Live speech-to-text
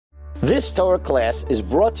This Torah class is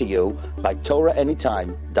brought to you by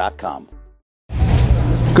TorahAnytime.com.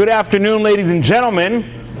 Good afternoon, ladies and gentlemen.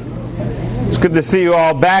 It's good to see you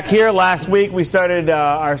all back here. Last week we started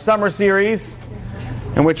our summer series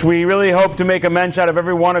in which we really hope to make a mensch out of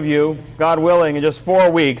every one of you, God willing, in just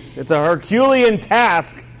 4 weeks. It's a Herculean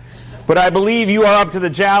task, but I believe you are up to the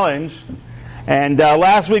challenge. And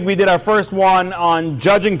last week we did our first one on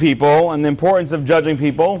judging people and the importance of judging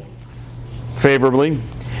people favorably.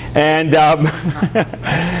 And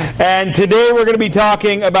and today we're going to be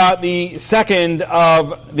talking about the second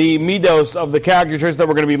of the midos of the character traits that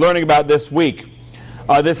we're going to be learning about this week,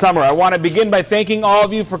 this summer. I want to begin by thanking all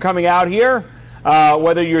of you for coming out here,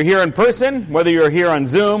 whether you're here in person, whether you're here on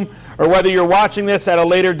Zoom, or whether you're watching this at a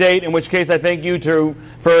later date, in which case I thank you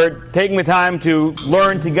for taking the time to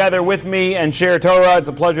learn together with me and share Torah. It's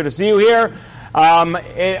a pleasure to see you here.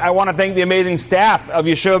 I want to thank the amazing staff of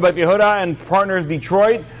Yeshiva Beth Yehuda and Partners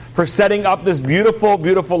Detroit for setting up this beautiful,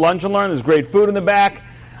 beautiful lunch and learn. There's great food in the back.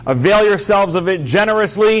 Avail yourselves of it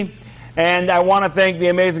generously. And I want to thank the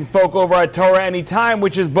amazing folk over at Torah Anytime,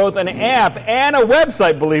 which is both an app and a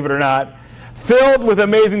website, believe it or not, filled with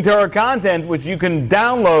amazing Torah content, which you can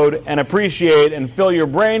download and appreciate and fill your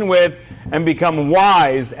brain with and become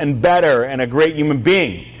wise and better and a great human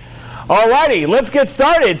being. Alrighty, let's get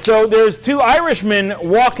started. So there's 2 Irishmen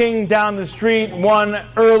walking down the street one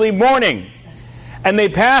early morning. And they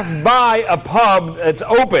passed by a pub that's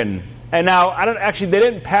open. And now, they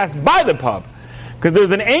didn't pass by the pub. Because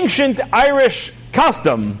there's an ancient Irish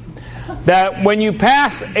custom that when you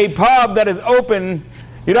pass a pub that is open,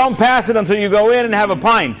 you don't pass it until you go in and have a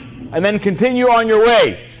pint. And then continue on your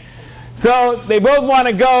way. So they both want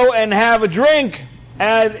to go and have a drink.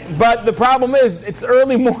 But the problem is, it's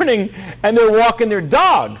early morning and they're walking their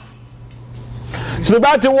dogs. So they're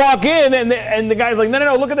about to walk in, and the guy's like,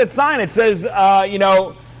 no, look at that sign. It says,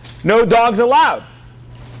 no dogs allowed.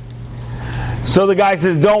 So the guy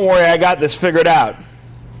says, don't worry, I got this figured out.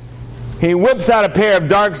 He whips out a pair of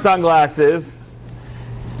dark sunglasses.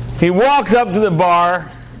 He walks up to the bar.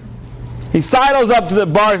 He sidles up to the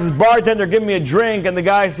bar, says, bartender, give me a drink. And the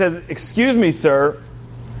guy says, excuse me, sir,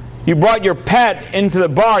 you brought your pet into the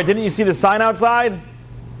bar. Didn't you see the sign outside?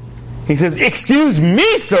 He says, excuse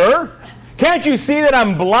me, sir? Can't you see that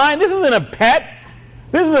I'm blind? This isn't a pet.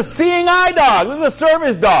 This is a seeing eye dog. This is a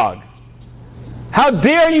service dog. How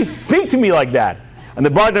dare you speak to me like that? And the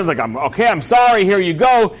bartender's like, I'm sorry, here you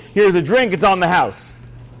go. Here's a drink, it's on the house.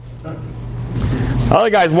 The other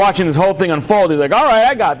guy's watching this whole thing unfold. He's like, all right,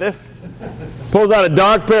 I got this. Pulls out a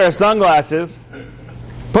dark pair of sunglasses,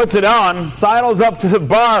 puts it on, sidles up to the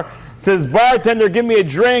bar, says, bartender, give me a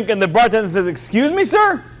drink. And the bartender says, excuse me,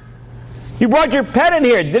 sir? You brought your pet in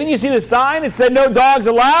here. Didn't you see the sign? It said no dogs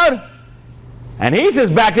allowed. And he says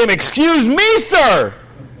back to him, excuse me, sir.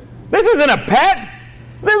 This isn't a pet.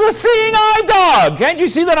 This is a seeing eye dog. Can't you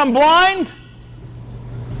see that I'm blind?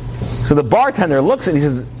 So the bartender looks and he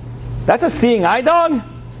says, that's a seeing eye dog?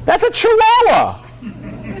 That's a chihuahua.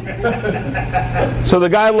 So the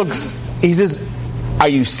guy looks, he says, are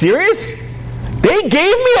you serious? They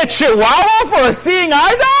gave me a chihuahua for a seeing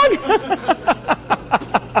eye dog?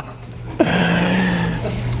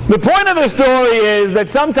 The point of the story is that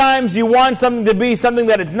sometimes you want something to be something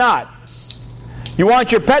that it's not. You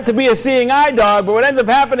want your pet to be a seeing eye dog, but what ends up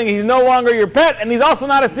happening, he's no longer your pet, and he's also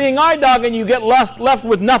not a seeing eye dog, and you get left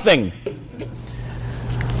with nothing.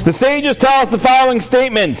 The sages tell us the following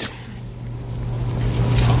statement.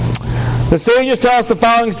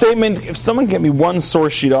 If someone get me one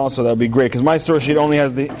source sheet also, that would be great, because my source sheet only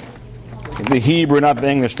has the Hebrew, not the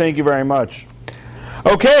English. Thank you very much.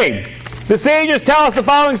 Okay. The sages tell us the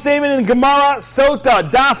following statement in Gemara Sota,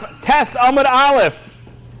 Daf Tes Amud Aleph.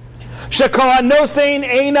 Shekohanosein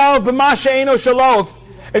Einav b'masha eino shalof.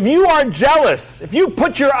 If you are jealous, if you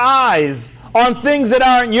put your eyes on things that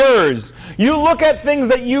aren't yours, you look at things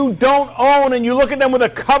that you don't own, and you look at them with a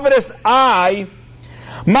covetous eye,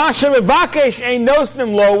 Masha mevakesh ein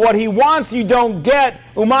nosnim lo. What he wants you don't get.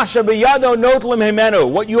 Umasha biyado notlim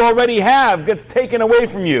himenu. What you already have gets taken away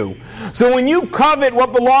from you. So when you covet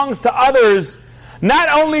what belongs to others, not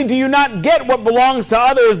only do you not get what belongs to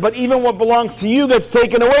others, but even what belongs to you gets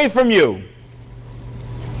taken away from you.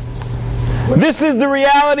 This is the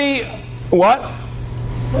reality. What?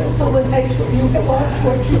 So we're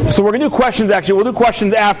going to do questions, actually. We'll do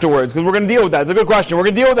questions afterwards, because we're going to deal with that. It's a good question. We're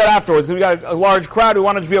going to deal with that afterwards, because we got a large crowd. We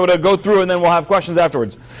wanted to be able to go through, and then we'll have questions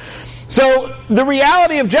afterwards. So the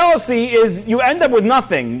reality of jealousy is you end up with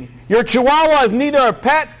nothing. Your chihuahua is neither a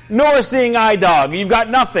pet nor a seeing eye dog. You've got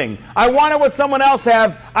nothing. I wanted what someone else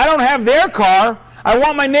have. I don't have their car. I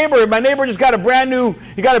want my neighbor. My neighbor just got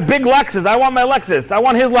he got a big Lexus. I want my Lexus. I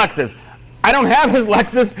want his Lexus. I don't have his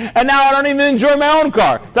Lexus, and now I don't even enjoy my own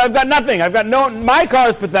car. So I've got nothing. My car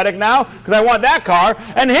is pathetic now because I want that car,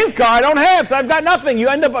 and his car I don't have, so I've got nothing. You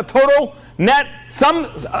end up a total net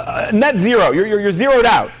zero. You're zeroed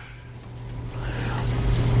out.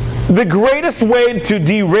 The greatest way to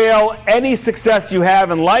derail any success you have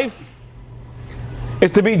in life is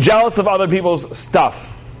to be jealous of other people's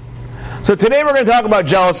stuff. So today we're going to talk about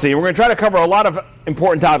jealousy. We're going to try to cover a lot of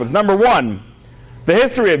important topics. Number one, the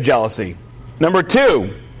history of jealousy. Number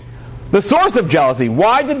two, the source of jealousy.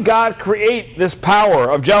 Why did God create this power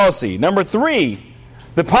of jealousy? Number three,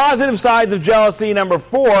 the positive sides of jealousy. Number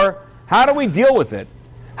four, how do we deal with it?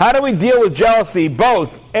 How do we deal with jealousy,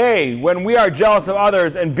 both A, when we are jealous of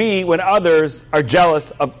others, and B, when others are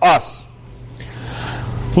jealous of us?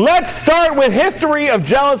 Let's start with history of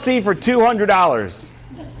jealousy for $200.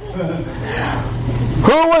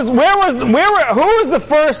 Where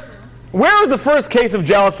was the first case of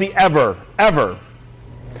jealousy ever?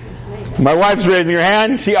 My wife's raising her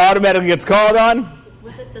hand. She automatically gets called on.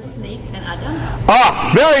 Was it the snake and Adam?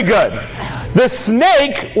 Ah, very good. The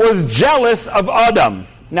snake was jealous of Adam.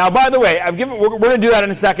 Now, by the way, we're going to do that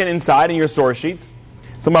in a second inside in your source sheets.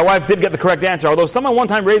 So my wife did get the correct answer. Although someone one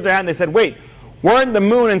time raised their hand and they said, wait, weren't the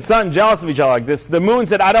moon and sun jealous of each other like this? The moon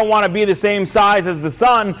said, I don't want to be the same size as the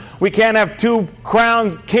sun. We can't have two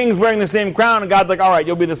kings wearing the same crown. And God's like, all right,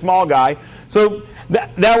 you'll be the small guy. So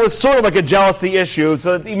that was sort of like a jealousy issue.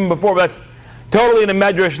 So that's even before, but that's totally in the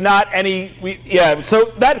Medrash, not any...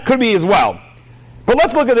 so that could be as well. But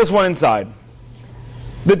let's look at this one inside.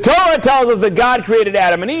 The Torah tells us that God created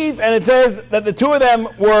Adam and Eve, and it says that the two of them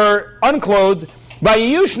were unclothed. Man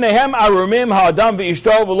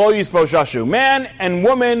and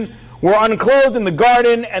woman were unclothed in the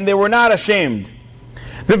garden, and they were not ashamed.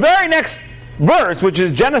 The very next verse, which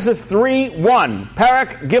is Genesis 3:1,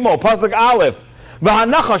 Parak Gimel, Pasuk Aleph,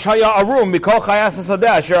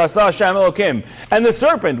 and the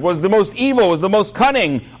serpent was the most evil, was the most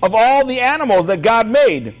cunning of all the animals that God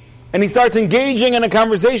made. And he starts engaging in a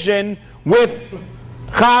conversation with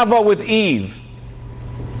Chava, with Eve.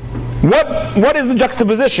 What is the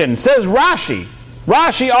juxtaposition? Says Rashi.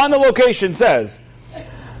 Rashi on the location says,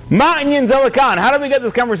 Ma'inyan Zelakan. How do we get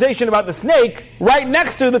this conversation about the snake right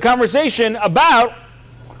next to the conversation about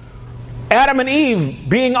Adam and Eve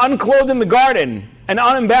being unclothed in the garden and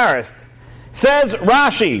unembarrassed? Says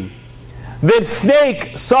Rashi, the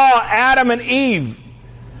snake saw Adam and Eve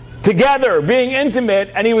together, being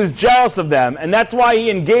intimate, and he was jealous of them. And that's why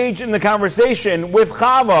he engaged in the conversation with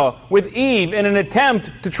Chava, with Eve, in an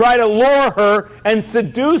attempt to try to lure her and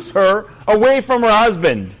seduce her away from her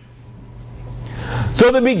husband.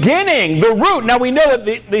 So the beginning, the root, now we know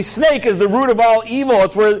that the snake is the root of all evil.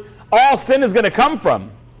 It's where all sin is going to come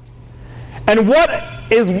from. And what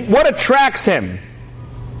attracts him?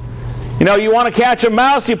 You know, you want to catch a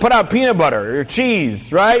mouse, you put out peanut butter or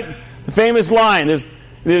cheese, right? The famous line,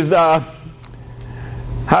 There's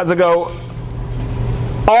how's it go?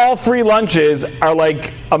 All free lunches are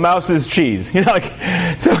like a mouse's cheese. You know, like,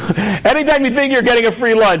 so anytime you think you're getting a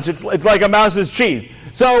free lunch, it's like a mouse's cheese.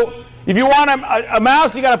 So if you want a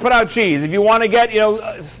mouse, you got to put out cheese. If you want to get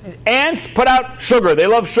ants, put out sugar. They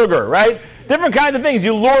love sugar, right? Different kinds of things.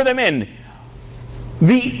 You lure them in.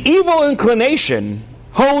 The evil inclination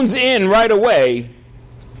hones in right away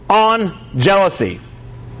on jealousy.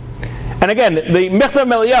 And again, the Michtav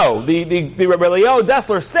Melio, the Rabbi Elio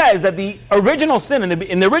Dessler says that the original sin,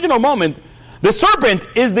 in the original moment, the serpent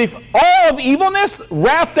is all of evilness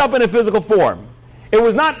wrapped up in a physical form. It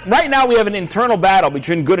was not, right now we have an internal battle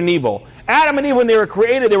between good and evil. Adam and Eve, when they were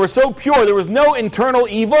created, they were so pure, there was no internal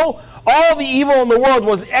evil. All the evil in the world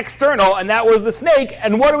was external, and that was the snake.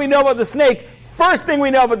 And what do we know about the snake? First thing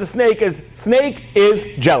we know about the snake is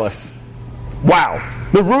jealous. Wow.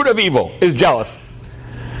 The root of evil is jealous.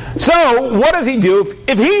 So, what does he do?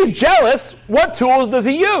 If he's jealous, what tools does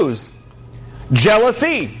he use?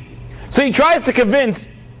 Jealousy. So he tries to convince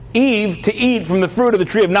Eve to eat from the fruit of the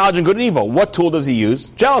tree of knowledge and good and evil. What tool does he use?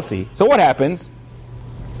 Jealousy. So what happens?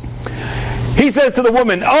 He says to the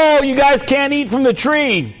woman, oh, you guys can't eat from the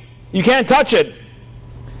tree. You can't touch it.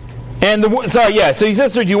 So he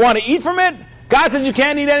says to her, do you want to eat from it? God says you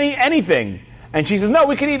can't eat anything. And she says, no,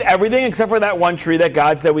 we can eat everything except for that one tree that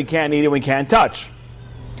God said we can't eat and we can't touch.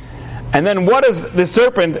 And then what does the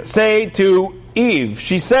serpent say to Eve?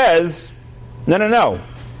 She says, no.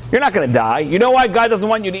 You're not going to die. You know why God doesn't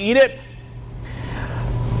want you to eat it?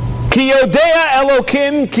 Ki yodea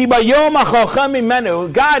Elokim ki bayom achochem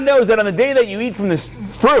mimenu. God knows that on the day that you eat from this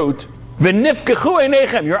fruit, v'nifkechu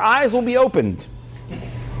einechem, your eyes will be opened.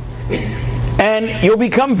 and you'll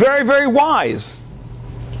become very, very wise.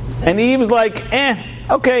 And Eve's like,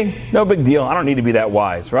 okay, no big deal. I don't need to be that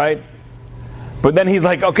wise, right? But then he's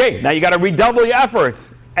like, okay, now you got to redouble your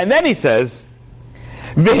efforts. And then he says,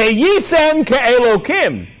 V'heyisem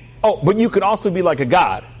ke'elokim. Oh, but you could also be like a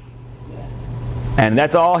god. And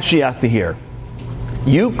that's all she has to hear.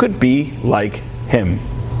 You could be like him.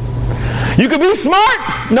 You could be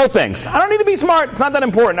smart. No thanks. I don't need to be smart. It's not that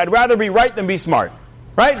important. I'd rather be right than be smart.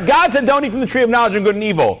 Right? God said, don't eat from the tree of knowledge of good and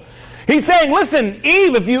evil. He's saying, listen,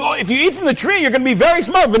 Eve, if you eat from the tree, you're going to be very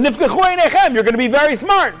smart. You're going to be very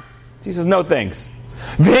smart. She says, no thanks.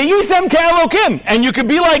 And you could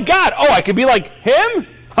be like God. Oh, I could be like him?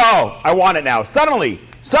 Oh, I want it now. Suddenly,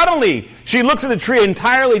 she looks at the tree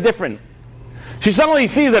entirely different. She suddenly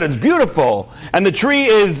sees that it's beautiful. And the tree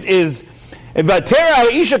is she sees that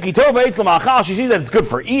it's good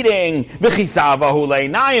for eating.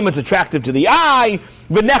 It's attractive to the eye.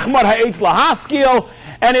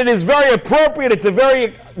 And it is very appropriate. It's a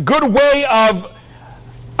very good way of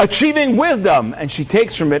achieving wisdom. And she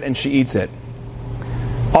takes from it and she eats it.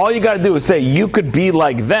 All you got to do is say, you could be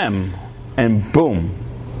like them. And boom,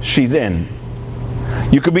 she's in.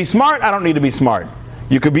 You could be smart. I don't need to be smart.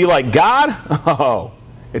 You could be like God. Oh,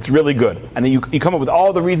 it's really good. And then you come up with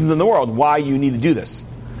all the reasons in the world why you need to do this.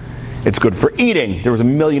 It's good for eating. There was a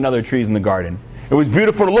million other trees in the garden. It was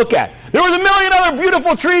beautiful to look at. There was a million other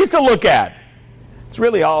beautiful trees to look at. It's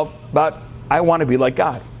really all about, I want to be like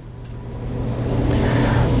God.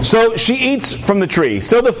 So she eats from the tree.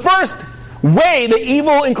 So the first way the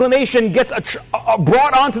evil inclination gets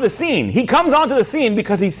brought onto the scene, he comes onto the scene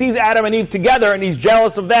because he sees Adam and Eve together and he's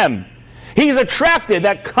jealous of them. He's attracted,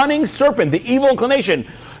 that cunning serpent, the evil inclination,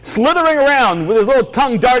 slithering around with his little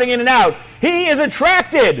tongue darting in and out. He is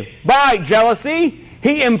attracted by jealousy.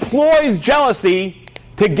 He employs jealousy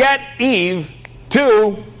to get Eve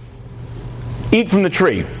to eat from the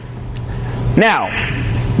tree. Now,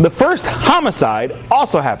 the first homicide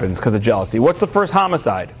also happens because of jealousy. What's the first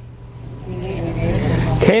homicide?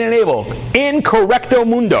 Cain and Abel. Incorrecto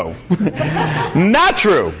mundo. Not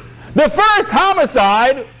true. The first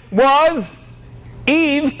homicide was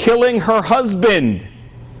Eve killing her husband.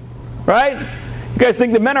 Right? You guys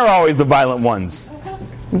think the men are always the violent ones.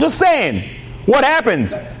 I'm just saying. What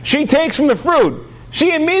happens? She takes from the fruit.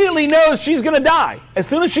 She immediately knows she's going to die. As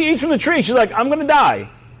soon as she eats from the tree, she's like, I'm going to die.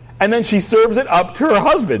 And then she serves it up to her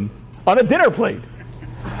husband on a dinner plate.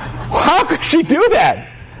 How could she do that?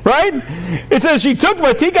 Right? It says she took from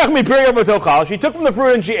the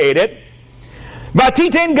fruit and she ate it.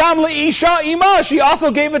 She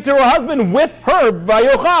also gave it to her husband with her,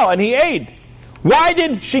 vayochal, and he ate. Why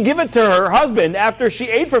did she give it to her husband after she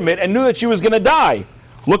ate from it and knew that she was going to die?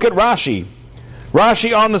 Look at Rashi.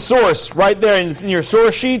 Rashi on the source, right there in your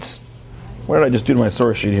source sheets. What did I just do to my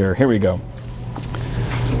source sheet here? Here we go.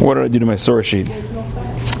 What did I do to my source sheet?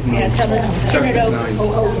 Yeah, turn it over.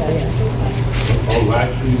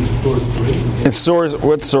 It's source.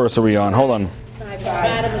 What source are we on? Hold on.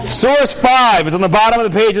 Source 5. It's on the bottom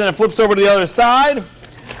of the page, and then it flips over to the other side.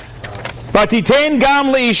 Vatitain gam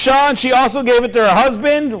leisha, and she also gave it to her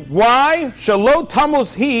husband. Why? Shalo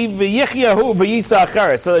tamus he v'yichyahu v'yisa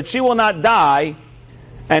acheres, so that she will not die,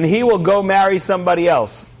 and he will go marry somebody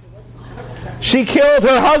else. She killed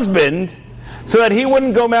her husband so that he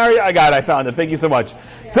wouldn't go marry. I found it. Thank you so much.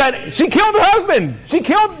 So that she killed her husband. She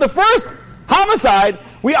killed the first homicide.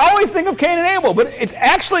 We always think of Cain and Abel, but it's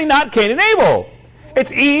actually not Cain and Abel. It's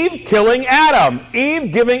Eve killing Adam.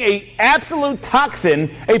 Eve giving an absolute toxin,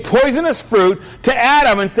 a poisonous fruit, to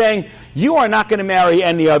Adam and saying, you are not going to marry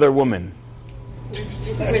any other woman.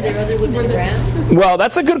 Were there other women around? Well,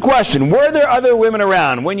 that's a good question. Were there other women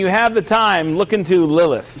around? When you have the time, look into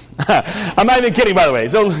Lilith. I'm not even kidding, by the way.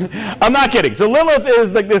 So I'm not kidding. So Lilith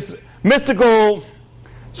is like this mystical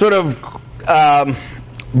sort of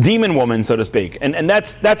demon woman, so to speak. And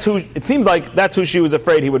that's who, it seems like that's who she was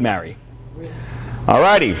afraid he would marry.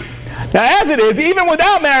 Alrighty. Now, as it is, even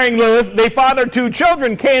without marrying Lilith, they fathered 2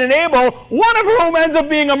 children, Cain and Abel, one of whom ends up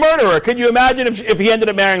being a murderer. Could you imagine if he ended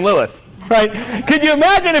up marrying Lilith? Right? Could you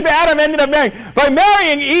imagine if Adam ended up marrying... By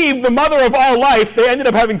marrying Eve, the mother of all life, they ended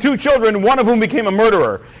up having 2 children, one of whom became a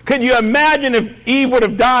murderer. Could you imagine if Eve would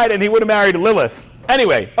have died and he would have married Lilith?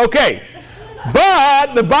 Anyway, okay.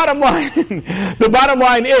 But the bottom line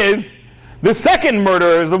is, the second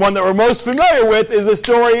murderer is the one that we're most familiar with, is the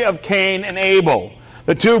story of Cain and Abel,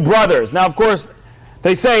 the 2 brothers. Now, of course,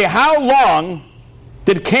 they say, how long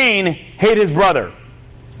did Cain hate his brother?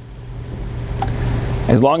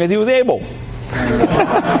 As long as he was able.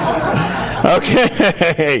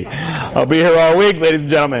 Okay. I'll be here all week, ladies and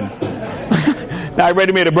gentlemen. Now, I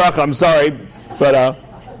already made a bracha, I'm sorry, but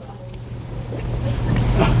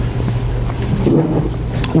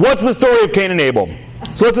What's the story of Cain and Abel?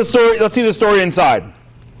 So let's see the story inside.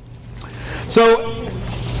 So,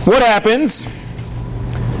 what happens?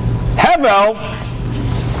 Abel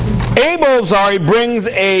brings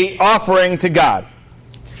a offering to God.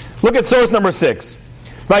 Look at source number 6.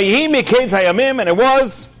 Vayihi miketz hayamim, and it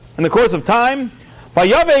was in the course of time.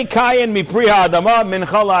 Vayave Kayin mipri ha'adama mincha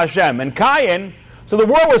la'Hashem. And Kayin, so the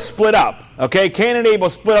world was split up. Okay, Cain and Abel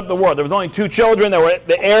split up the world. There was only 2 children. There were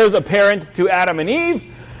the heirs apparent to Adam and Eve.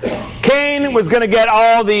 Cain was going to get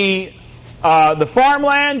all the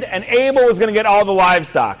farmland, and Abel was going to get all the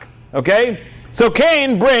livestock. Okay, so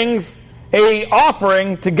Cain brings a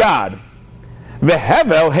offering to God.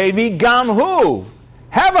 Vehevel hevi gamhu.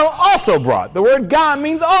 Hevel also brought. The word gam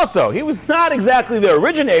means also. He was not exactly the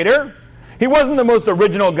originator. He wasn't the most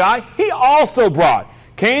original guy. He also brought.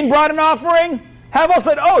 Cain brought an offering. Hevel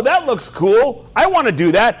said, oh, that looks cool. I want to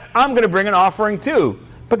do that. I'm going to bring an offering too.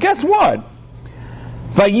 But guess what?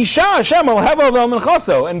 Vayisha Hashem el Hevel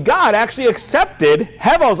v'minchaso. And God actually accepted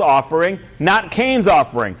Hevel's offering, not Cain's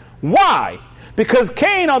offering. Why? Because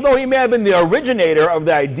Cain, although he may have been the originator of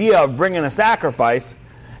the idea of bringing a sacrifice,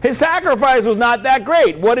 his sacrifice was not that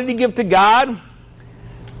great. What did he give to God?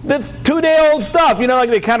 The 2-day-old stuff. You know, like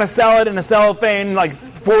they kind of sell it in a cellophane, like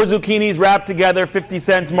 4 zucchinis wrapped together, 50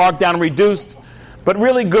 cents, marked down, reduced, but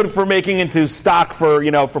really good for making into stock for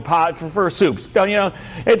soups.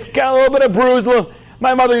 It's got a little bit of bruise.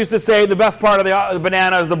 My mother used to say the best part of the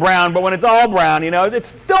banana is the brown, but when it's all brown, it's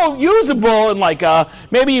still usable, and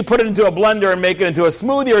maybe you put it into a blender and make it into a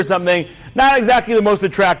smoothie or something. Not exactly the most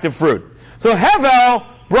attractive fruit. So Hevel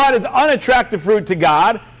brought his unattractive fruit to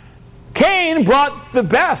God. Cain brought the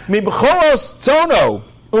best. Mibchoros tzono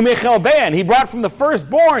umichel bein. He brought from the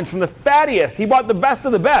firstborns, from the fattiest. He brought the best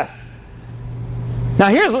of the best.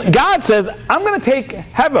 Now God says, I'm going to take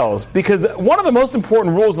Hevel's, because one of the most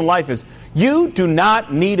important rules in life is you do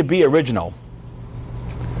not need to be original.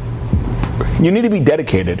 You need to be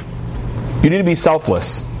dedicated. You need to be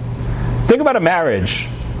selfless. Think about a marriage.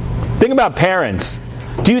 Think about parents.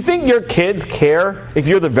 Do you think your kids care if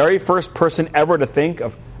you're the very first person ever to think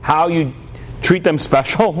of how you treat them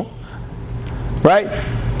special? Right?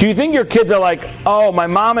 Do you think your kids are like, oh, my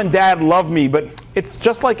mom and dad love me, but it's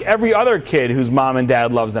just like every other kid whose mom and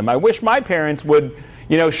dad loves them. I wish my parents would,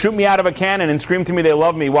 shoot me out of a cannon and scream to me they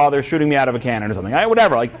love me while they're shooting me out of a cannon or something.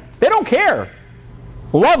 Whatever. They don't care.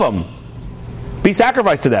 Love them. Be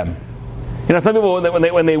sacrificed to them. Some people,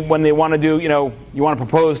 when they want to do, you want to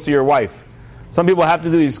propose to your wife. Some people have to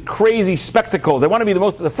do these crazy spectacles. They want to be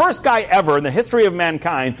the first guy ever in the history of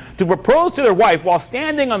mankind to propose to their wife while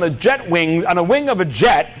standing on the wing of a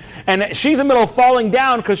jet, and she's in the middle of falling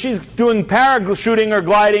down because she's doing parachuting or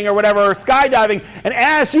gliding or whatever, or skydiving, and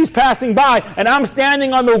as she's passing by, and I'm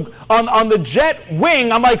standing on the jet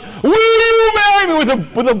wing, I'm like, will you marry me with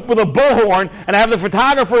a bullhorn, and I have the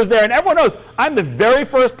photographers there, and everyone knows I'm the very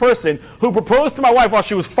first person who proposed to my wife while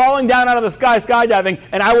she was falling down out of the sky skydiving,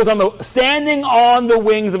 and I was standing on the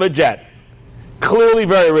wings of a jet. Clearly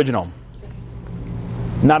very original.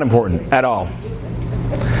 Not important at all.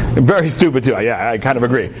 Very stupid too. Yeah, I kind of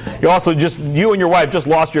agree. You and your wife just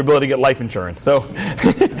lost your ability to get life insurance. So,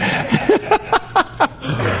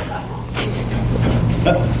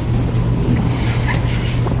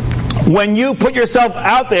 when you put yourself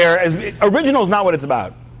out there, original is not what it's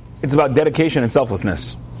about. It's about dedication and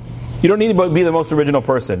selflessness. You don't need to be the most original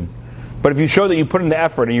person, but if you show that you put in the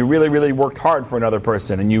effort and you really, really worked hard for another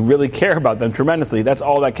person and you really care about them tremendously, that's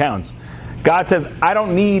all that counts. God says, I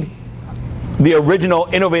don't need the original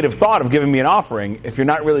innovative thought of giving me an offering if you're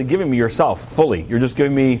not really giving me yourself fully. You're just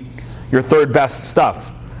giving me your third best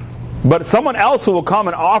stuff. But someone else who will come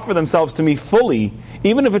and offer themselves to me fully,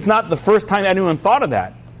 even if it's not the first time anyone thought of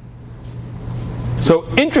that. So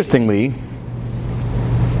interestingly,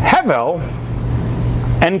 Hevel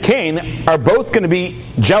and Cain are both going to be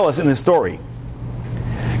jealous in this story.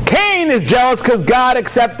 Cain is jealous because God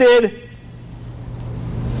accepted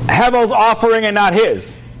Hevel's offering and not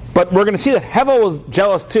his. But we're going to see that Hevel was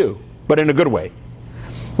jealous too, but in a good way.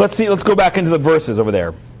 Let's go back into the verses over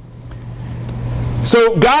there.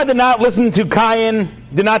 So God did not listen to Cain,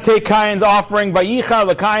 did not take Cain's offering. Vayichar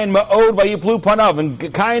l'Cain ma'od vayiplu panav.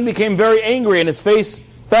 And Cain became very angry and his face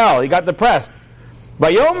fell. He got depressed.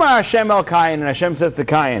 Vayomar Hashem el Cain, and Hashem says to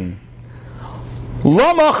Cain,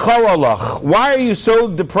 Lama charalach. Why are you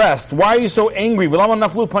so depressed? Why are you so angry? V'lama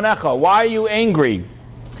naflu panecha. Why are you angry?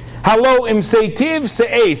 Halo im seitiv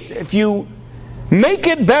se'es. If you make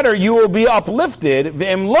it better, you will be uplifted.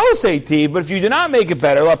 V'im lo seitiv. But if you do not make it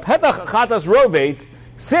better, lapetach chatas rovates,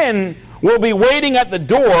 sin will be waiting at the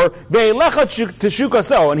door. Ve'elecha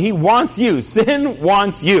teshukaso, and he wants you. Sin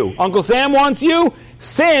wants you. Uncle Sam wants you.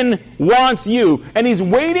 Sin wants you, and he's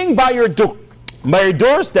waiting by your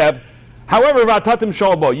doorstep. However, Vatatim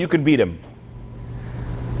Sholbo, you can beat him.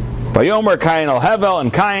 Vayomer Cain al Hevel,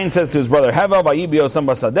 and Cain says to his brother Hevel, Vayibio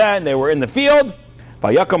Samba Sadeh, and they were in the field.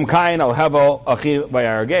 Vayakum Cain al Hevel Achi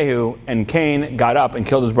Vayargehu, and Cain got up and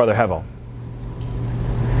killed his brother Hevel.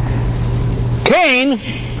 Cain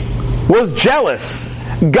was jealous.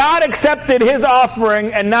 God accepted his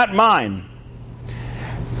offering and not mine.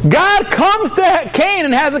 God comes to Cain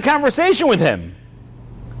and has a conversation with him.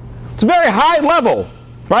 It's a very high level,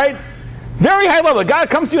 right? Very high level. God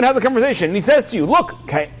comes to you and has a conversation, and he says to you, look,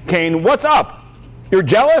 Cain, what's up? You're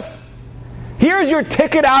jealous? Here's your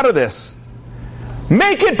ticket out of this.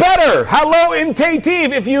 Make it better. Hello in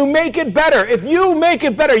Teitiv. If you make it better,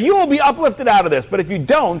 you will be uplifted out of this. But if you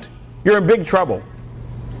don't, you're in big trouble.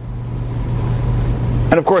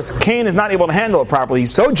 And of course, Cain is not able to handle it properly.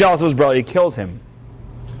 He's so jealous of his brother, he kills him.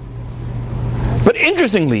 But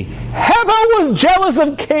interestingly, Hevel was jealous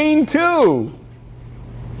of Cain too.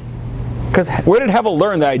 Because where did Hevel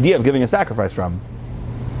learn the idea of giving a sacrifice from?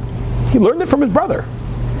 He learned it from his brother.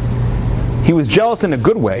 He was jealous in a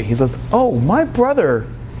good way. He says, oh, my brother,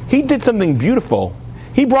 he did something beautiful.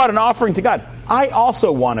 He brought an offering to God. I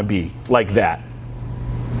also want to be like that.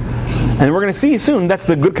 And we're going to see soon that's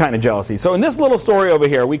the good kind of jealousy. So in this little story over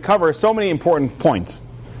here, we cover so many important points.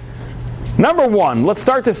 Number one, let's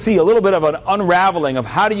start to see a little bit of an unraveling of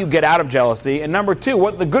how do you get out of jealousy. And number two,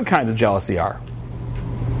 what the good kinds of jealousy are.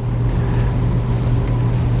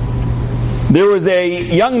 There was a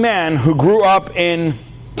young man who grew up in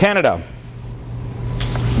Canada.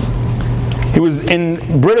 He was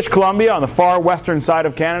in British Columbia on the far western side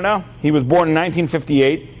of Canada. He was born in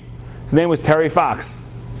 1958. His name was Terry Fox.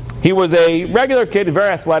 He was a regular kid, very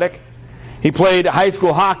athletic. He played high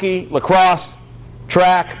school hockey, lacrosse,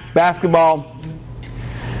 track, basketball.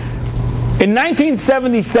 In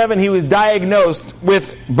 1977, he was diagnosed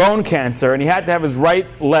with bone cancer, and he had to have his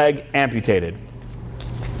right leg amputated.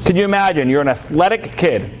 Can you imagine? You're an athletic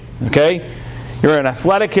kid, okay? You're an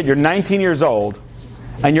athletic kid, you're 19 years old,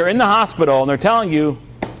 and you're in the hospital, and they're telling you,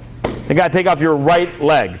 they got to take off your right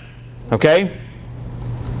leg, okay?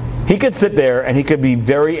 He could sit there, and he could be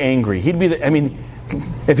very angry.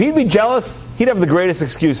 If he'd be jealous, he'd have the greatest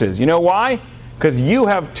excuses. You know why? Because you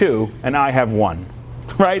have two, and I have one,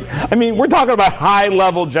 right? We're talking about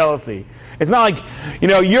high-level jealousy. It's not like,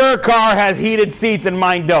 your car has heated seats and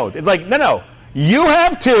mine don't. It's like, no. You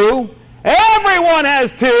have two, everyone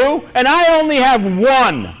has two, and I only have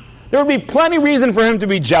one. There would be plenty of reason for him to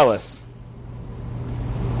be jealous.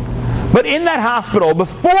 But in that hospital,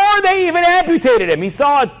 before they even amputated him, he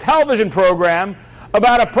saw a television program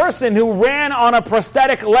about a person who ran on a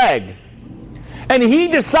prosthetic leg. And he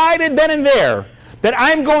decided then and there that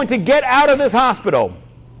I'm going to get out of this hospital.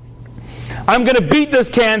 I'm going to beat this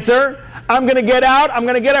cancer. I'm going to get out. I'm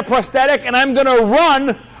going to get a prosthetic, and I'm going to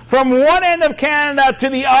run from one end of Canada to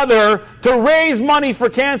the other to raise money for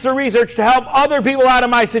cancer research to help other people out of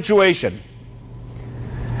my situation.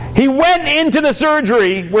 He went into the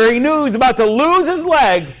surgery where he knew he was about to lose his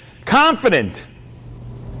leg, confident.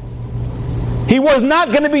 He was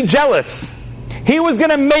not going to be jealous. He was going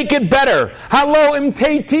to make it better. Hello, im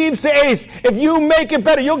teitiv se'es. If you make it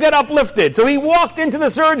better, you'll get uplifted. So he walked into the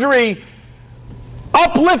surgery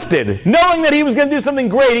uplifted, knowing that he was going to do something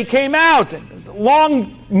great. He came out.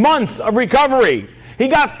 Long months of recovery. He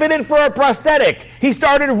got fitted for a prosthetic. He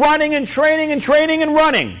started running and training and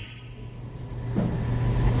running.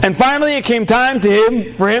 And finally it came time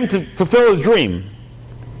for him to fulfill his dream.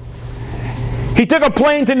 He took a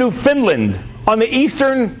plane to Newfoundland on the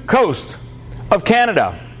eastern coast of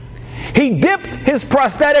Canada. He dipped his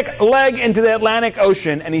prosthetic leg into the Atlantic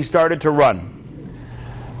Ocean and he started to run.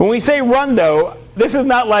 When we say run, though, this is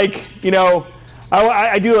not like,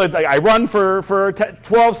 I run for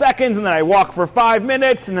 12 seconds, and then I walk for 5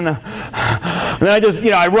 minutes, and then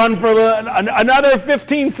I run for another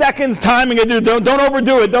 15 seconds, timing it. Don't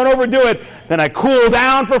overdo it. Then I cool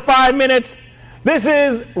down for 5 minutes. This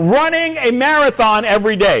is running a marathon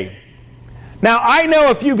every day. Now, I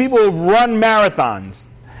know a few people who've run marathons.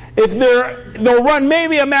 If they'll run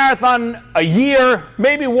maybe a marathon a year,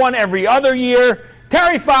 maybe one every other year.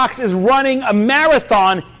 Terry Fox is running a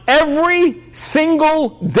marathon every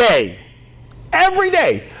single day. Every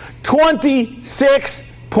day.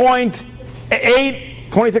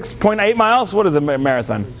 26.8 miles? What is a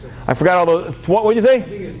marathon? I forgot all those. What did you say? I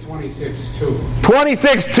think it's 26.2.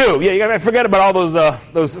 26.2. Yeah, I forget about all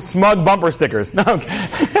those smug bumper stickers. No.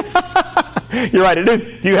 You're right. It is.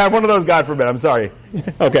 Do you have one of those? God forbid. I'm sorry.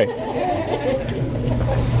 Okay.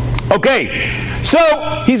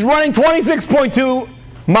 So he's running 26.2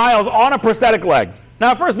 miles on a prosthetic leg.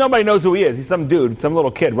 Now, at first, nobody knows who he is. He's some dude, some little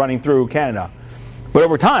kid running through Canada. But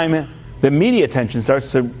over time, the media attention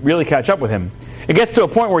starts to really catch up with him. It gets to a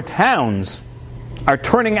point where towns are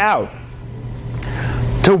turning out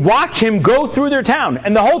to watch him go through their town.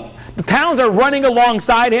 And the towns are running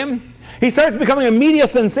alongside him. He starts becoming a media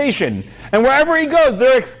sensation. And wherever he goes,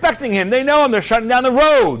 they're expecting him. They know him. They're shutting down the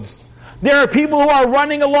roads. There are people who are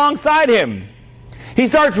running alongside him. He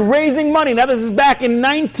starts raising money. Now, this is back in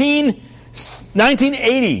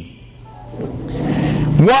 1980.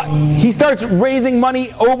 He starts raising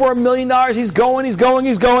money over $1 million. He's going.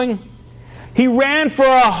 He ran for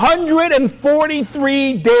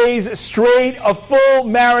 143 days straight, a full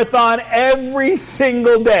marathon every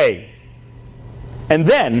single day. And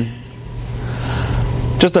then,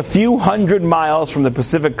 just a few hundred miles from the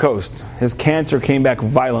Pacific coast, his cancer came back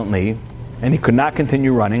violently, and he could not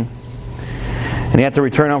continue running. And he had to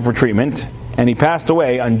return home for treatment, and he passed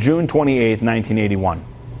away on June 28th, 1981.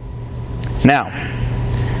 Now,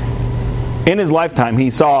 in his lifetime, he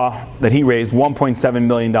saw that he raised $1.7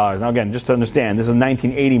 million. Now again, just to understand, this is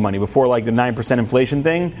 1980 money, before like the 9% inflation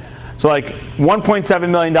thing. So like $1.7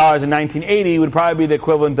 million in 1980 would probably be the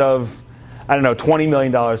equivalent of, I don't know, $20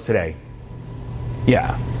 million today.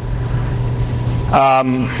 Yeah.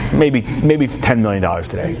 Maybe $10 million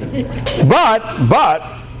today.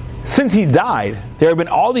 But since he died, there have been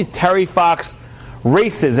all these Terry Fox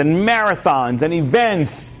races and marathons and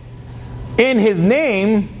events in his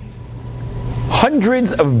name.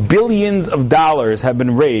 Hundreds of billions of dollars have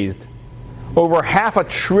been raised. Over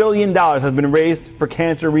 $500 billion has been raised for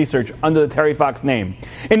cancer research under the Terry Fox name.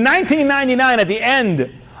 In 1999, at the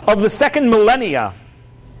end of the second millennia,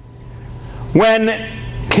 when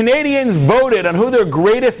Canadians voted on who their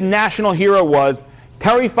greatest national hero was,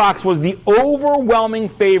 Terry Fox was the overwhelming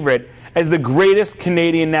favorite as the greatest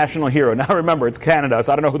Canadian national hero. Now remember, it's Canada,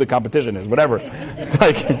 so I don't know who the competition is, whatever. It's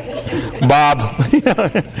like Bob.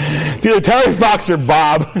 It's either Terry Fox or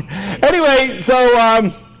Bob. Anyway,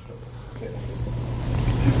 so,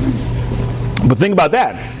 but think about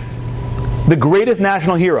that. The greatest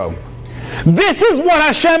national hero. This is what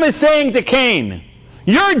Hashem is saying to Cain.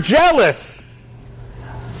 You're jealous.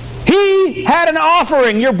 He had an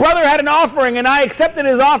offering. Your brother had an offering, and I accepted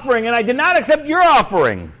his offering, and I did not accept your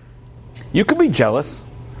offering. You could be jealous.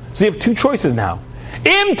 So you have two choices now.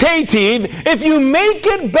 Im tetiv, if you make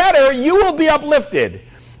it better, you will be uplifted.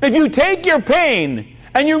 If you take your pain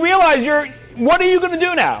and you realize what are you going to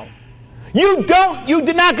do now? You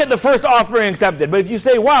did not get the first offering accepted. But if you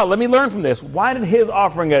say, wow, let me learn from this. Why did his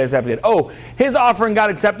offering get accepted? Oh, his offering got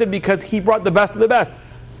accepted because he brought the best of the best.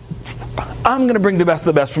 I'm going to bring the best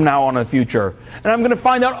of the best from now on in the future. And I'm going to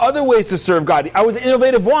find out other ways to serve God. I was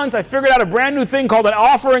innovative once. I figured out a brand new thing called an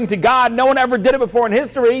offering to God. No one ever did it before in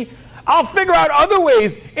history. I'll figure out other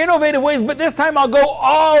ways, innovative ways, but this time I'll go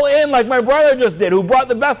all in like my brother just did, who brought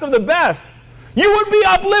the best of the best. You would be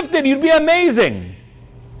uplifted. You'd be amazing.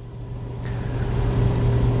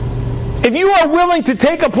 If you are willing to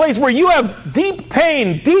take a place where you have deep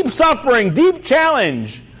pain, deep suffering, deep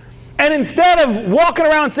challenge, and instead of walking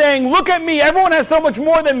around saying, look at me, everyone has so much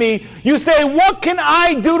more than me, you say, what can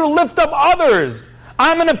I do to lift up others?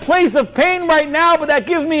 I'm in a place of pain right now, but that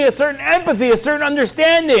gives me a certain empathy, a certain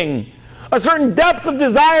understanding, a certain depth of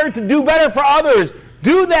desire to do better for others.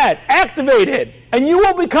 Do that. Activate it. And you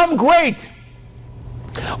will become great.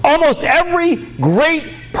 Almost every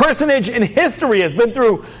great personage in history has been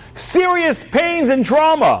through serious pains and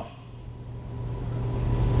trauma.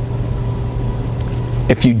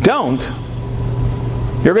 If you don't,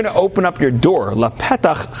 you're going to open up your door. La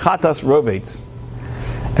petach chatas rovetz.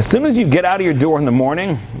 As soon as you get out of your door in the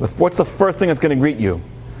morning, what's the first thing that's going to greet you?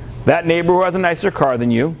 That neighbor who has a nicer car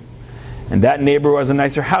than you, and that neighbor who has a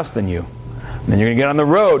nicer house than you. And then you're going to get on the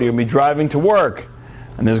road. You're going to be driving to work,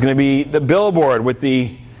 and there's going to be the billboard with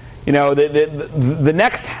the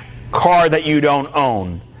next car that you don't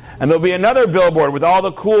own, and there'll be another billboard with all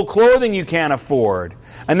the cool clothing you can't afford.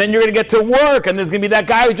 And then you're going to get to work, and there's going to be that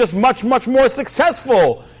guy who's just much, much more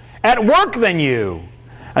successful at work than you.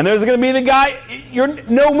 And there's going to be the guy,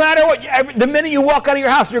 no matter what, the minute you walk out of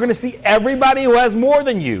your house, you're going to see everybody who has more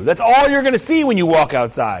than you. That's all you're going to see when you walk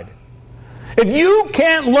outside. If you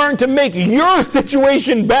can't learn to make your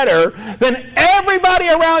situation better, then everybody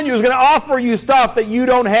around you is going to offer you stuff that you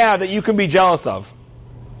don't have, that you can be jealous of.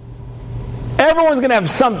 Everyone's going to have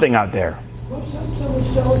something out there. What's so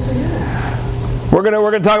much jealousy in? We're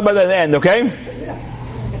going to talk about that at the end, okay?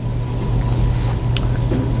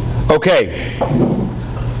 Okay.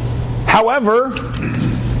 However,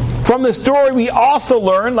 from the story we also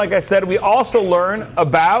learn, like I said, we also learn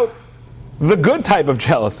about the good type of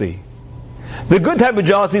jealousy. The good type of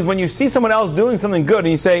jealousy is when you see someone else doing something good and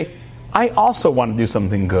you say, I also want to do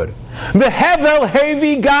something good. The Hevel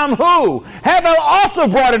Hevi Gamhu. Hevel also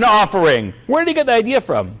brought an offering. Where did he get the idea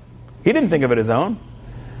from? He didn't think of it his own.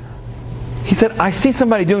 He said, I see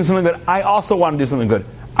somebody doing something good. I also want to do something good.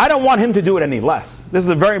 I don't want him to do it any less. This is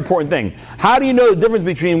a very important thing. How do you know the difference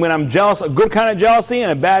between when I'm jealous, a good kind of jealousy,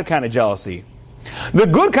 and a bad kind of jealousy? The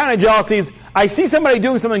good kind of jealousy is, I see somebody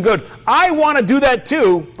doing something good. I want to do that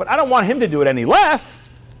too, but I don't want him to do it any less.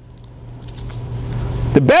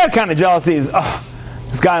 The bad kind of jealousy is,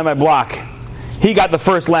 this guy on my block, he got the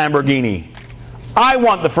first Lamborghini. I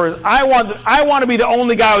want to be the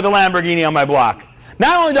only guy with a Lamborghini on my block.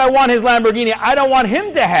 Not only do I want his Lamborghini, I don't want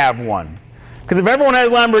him to have one. Because if everyone has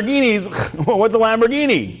Lamborghinis, well, what's a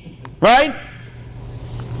Lamborghini? Right?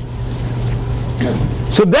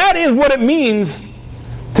 So that is what it means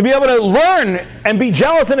to be able to learn and be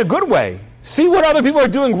jealous in a good way. See what other people are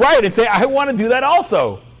doing right and say, I want to do that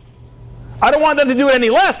also. I don't want them to do it any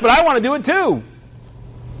less, but I want to do it too.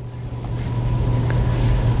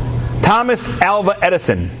 Thomas Alva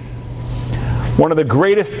Edison, one of the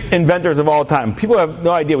greatest inventors of all time. People have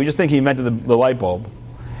no idea. We just think he invented the light bulb.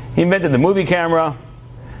 He invented the movie camera.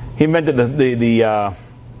 He invented the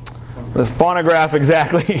phonograph,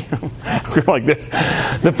 exactly. Like this.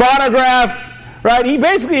 The phonograph, right? He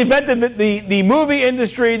basically invented the movie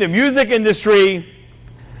industry, the music industry,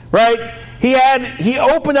 right? He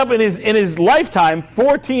opened up in his lifetime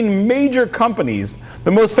 14 major companies,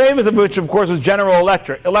 the most famous of which, of course, was General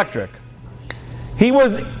Electric. He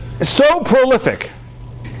was so prolific.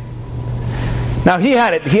 Now he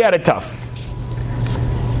had it tough.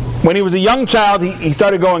 When he was a young child, he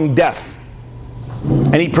started going deaf,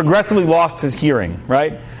 and he progressively lost his hearing.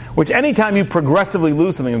 Right, which anytime you progressively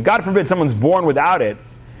lose something, and God forbid someone's born without it,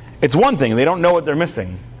 it's one thing; they don't know what they're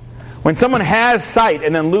missing. When someone has sight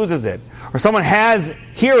and then loses it, or someone has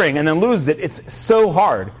hearing and then loses it, it's so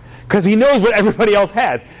hard because he knows what everybody else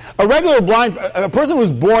has. A person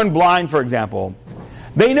who's born blind, for example,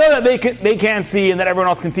 they know that they can't see and that everyone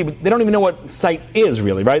else can see, but they don't even know what sight is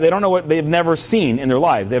really, right? They don't know what they've never seen in their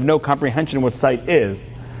lives. They have no comprehension of what sight is.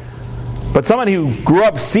 But somebody who grew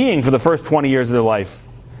up seeing for the first 20 years of their life,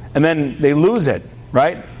 and then they lose it,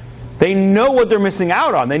 right? They know what they're missing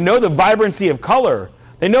out on. They know the vibrancy of color.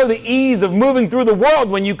 They know the ease of moving through the world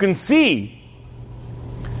when you can see.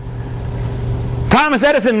 Thomas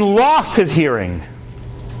Edison lost his hearing.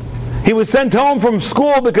 He was sent home from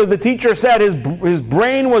school because the teacher said his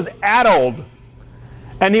brain was addled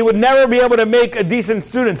and he would never be able to make a decent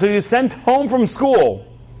student. So he was sent home from school.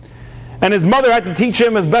 And his mother had to teach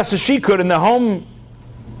him as best as she could in the home.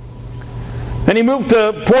 Then he moved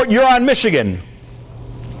to Port Huron, Michigan.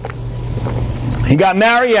 He got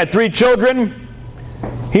married, he had 3 children.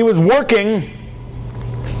 He was working,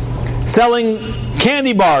 selling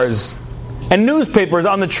candy bars and newspapers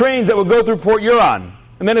on the trains that would go through Port Huron.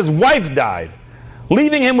 And then his wife died,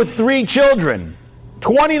 leaving him with 3 children,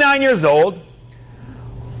 29 years old,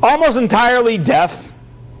 almost entirely deaf,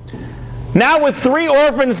 now with 3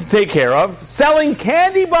 orphans to take care of, selling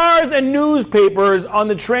candy bars and newspapers on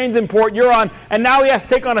the trains in Port Huron, and now he has to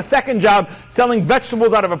take on a second job selling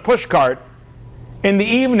vegetables out of a pushcart in the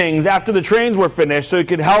evenings after the trains were finished so he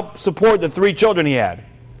could help support the 3 children he had.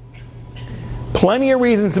 Plenty of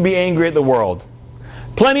reasons to be angry at the world.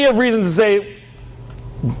 Plenty of reasons to say,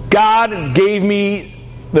 God gave me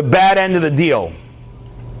the bad end of the deal.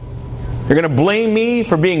 You're going to blame me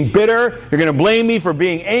for being bitter. You're going to blame me for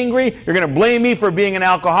being angry. You're going to blame me for being an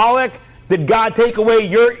alcoholic. Did God take away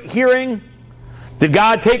your hearing? Did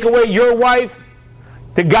God take away your wife?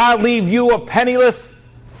 Did God leave you a penniless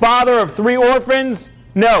father of 3 orphans?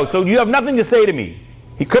 No, so you have nothing to say to me.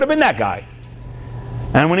 He could have been that guy.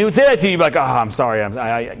 And when he would say that to you, you'd be like, I'm sorry.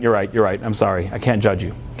 You're right. I'm sorry. I can't judge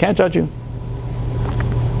you. Can't judge you.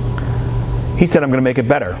 He said, I'm going to make it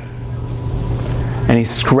better. And he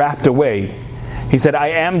scrapped away. He said, I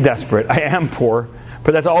am desperate. I am poor.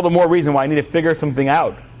 But that's all the more reason why I need to figure something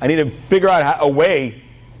out. I need to figure out a way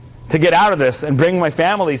to get out of this and bring my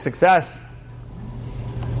family success.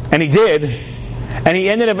 And he did. And he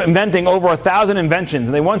ended up inventing over 1,000 inventions.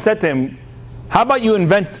 And they once said to him, how about you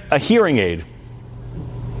invent a hearing aid?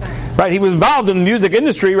 Right? He was involved in the music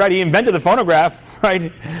industry, right? He invented the phonograph,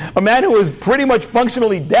 right? A man who was pretty much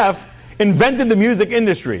functionally deaf invented the music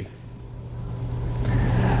industry.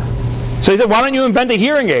 So he said, why don't you invent a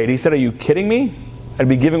hearing aid? He said, are you kidding me? I'd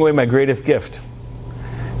be giving away my greatest gift.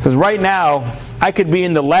 He says, right now, I could be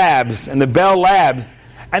in the labs, in the Bell Labs,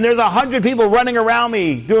 and there's 100 people running around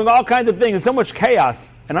me, doing all kinds of things, and so much chaos,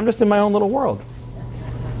 and I'm just in my own little world.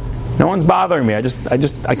 No one's bothering me.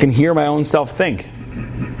 I can hear my own self think.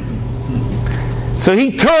 So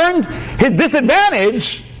he turned his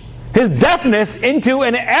disadvantage, his deafness, into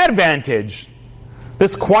an advantage.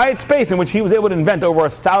 This quiet space in which he was able to invent over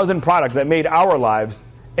 1,000 products that made our lives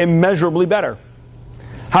immeasurably better.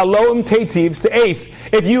 Haloim Teitiv Se'es.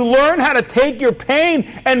 If you learn how to take your pain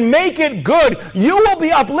and make it good, you will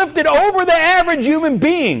be uplifted over the average human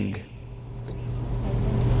being.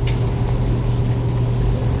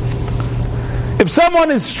 If someone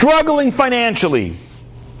is struggling financially,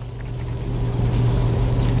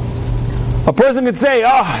 a person could say,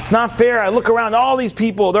 oh, it's not fair. I look around, all these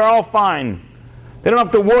people, they're all fine. They don't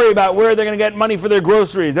have to worry about where they're going to get money for their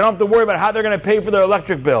groceries. They don't have to worry about how they're going to pay for their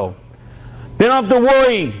electric bill. They don't have to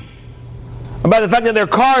worry about the fact that their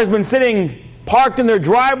car has been sitting parked in their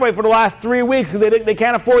driveway for the last 3 weeks because they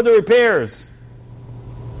can't afford the repairs.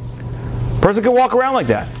 A person can walk around like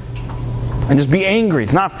that and just be angry.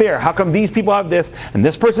 It's not fair. How come these people have this and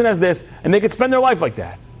this person has this, and they could spend their life like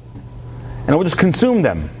that? And it will just consume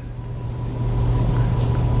them.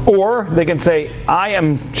 Or they can say, I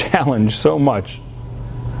am challenged so much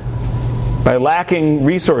by lacking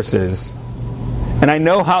resources, and I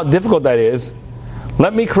know how difficult that is.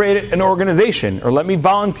 Let me create an organization, or let me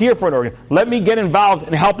volunteer for an organization. Let me get involved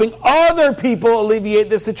in helping other people alleviate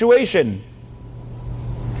this situation.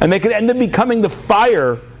 And they could end up becoming the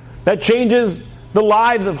fire that changes the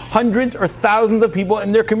lives of hundreds or thousands of people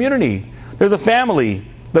in their community. There's a family,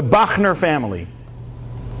 the Bachner family.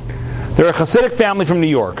 They're a Hasidic family from New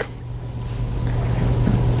York.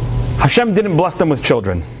 Hashem didn't bless them with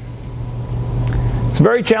children. It's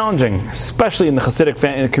very challenging, especially in the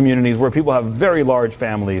Hasidic communities where people have very large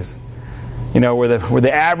families. You know, where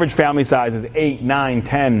the average family size is 8, 9,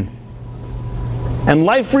 10. And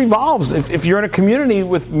life revolves. If you're in a community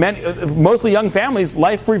with mostly young families,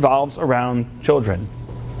 life revolves around children.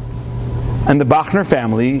 And the Bachner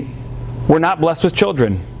family were not blessed with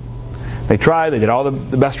children. They tried, they did all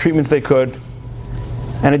the best treatments they could,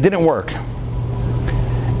 and it didn't work.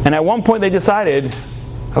 And at one point they decided,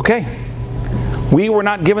 okay, we were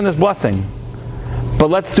not given this blessing, but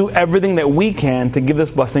let's do everything that we can to give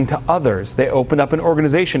this blessing to others. They opened up an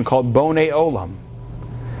organization called Bonei Olam,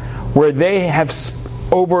 where they have,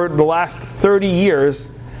 over the last 30 years,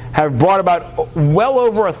 have brought about well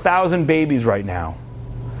over 1,000 babies right now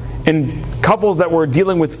in couples that were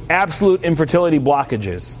dealing with absolute infertility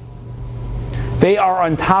blockages. They are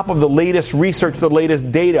on top of the latest research, the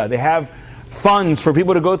latest data. They have funds for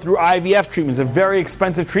people to go through IVF treatments, a very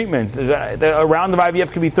expensive treatments. A round of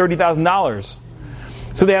IVF could be $30,000.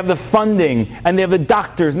 So they have the funding, and they have the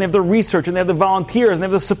doctors, and they have the research, and they have the volunteers, and they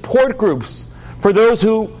have the support groups for those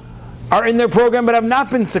who are in their program but have not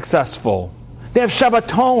been successful. They have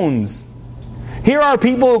Shabbatons. Here are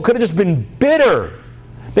people who could have just been bitter.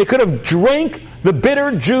 They could have drank the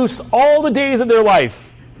bitter juice all the days of their life.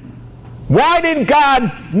 Why did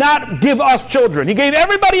God not give us children? He gave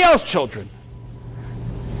everybody else children.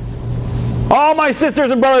 All my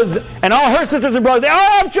sisters and brothers, and all her sisters and brothers, they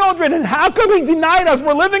all have children, and how come He denied us?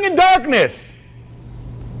 We're living in darkness.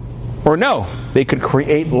 Or no, they could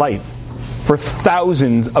create light for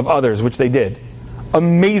thousands of others, which they did,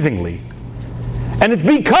 amazingly. And it's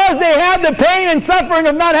because they had the pain and suffering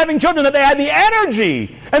of not having children that they had the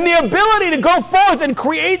energy and the ability to go forth and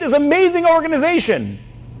create this amazing organization.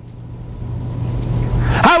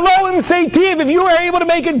 Haloim Seitiv, if you are able to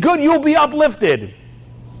make it good, you'll be uplifted.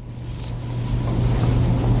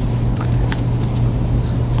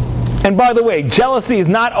 And by the way, jealousy is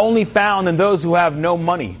not only found in those who have no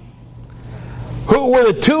money. Who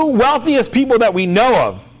were the two wealthiest people that we know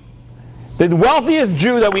of? The wealthiest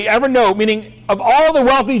Jew that we ever know, meaning of all the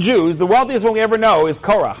wealthy Jews, the wealthiest one we ever know is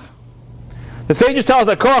Korach. The sages tell us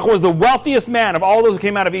that Korach was the wealthiest man of all those who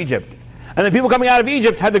came out of Egypt. And the people coming out of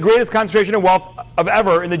Egypt had the greatest concentration of wealth of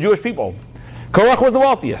ever in the Jewish people. Korach was the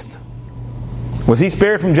wealthiest. Was he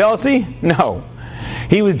spared from jealousy? No.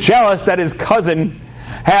 He was jealous that his cousin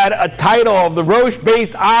had a title of the Rosh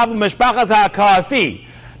Beis Av Mishpachas HaKahasi.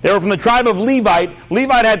 They were from the tribe of Levite.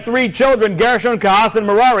 Levite had 3 children, Gershon, Kahas, and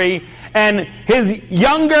Merari, and his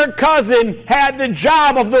younger cousin had the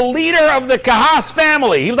job of the leader of the Kahas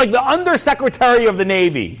family. He was like the undersecretary of the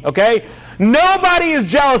Navy, okay? Nobody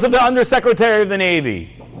is jealous of the undersecretary of the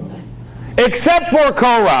Navy, except for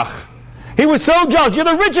Korach. He was so jealous. You're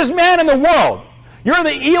the richest man in the world. You're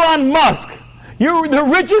the Elon Musk. You're the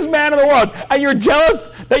richest man in the world, and you're jealous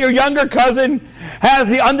that your younger cousin has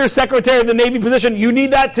the undersecretary of the Navy position. You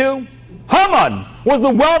need that too? Haman was the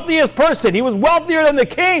wealthiest person. He was wealthier than the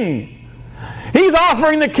king. He's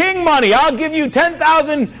offering the king money. I'll give you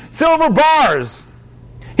 10,000 silver bars.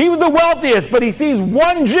 He was the wealthiest, but he sees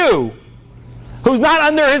one Jew who's not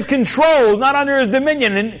under his control, who's not under his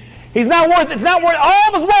dominion, and It's not worth, all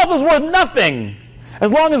of his wealth is worth nothing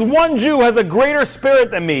as long as one Jew has a greater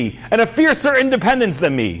spirit than me and a fiercer independence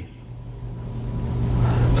than me.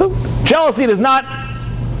 So jealousy does not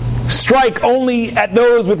strike only at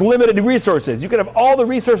those with limited resources. You could have all the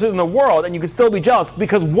resources in the world and you could still be jealous,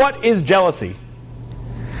 because what is jealousy?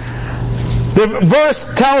 The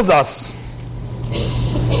verse tells us,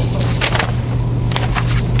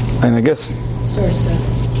 and I guess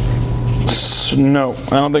no,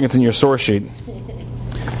 I don't think it's in your source sheet.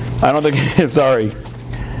 I don't think sorry.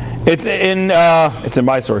 It's in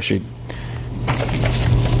my source sheet.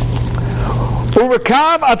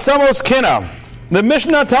 Urekav atzamos kina. The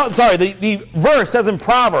Mishnah, the verse says in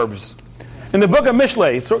Proverbs, in the book of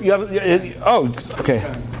Mishlei. So you have,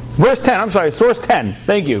 verse 10. I'm sorry, source 10.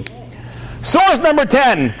 Thank you. Source number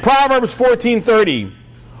 10, Proverbs 14:30.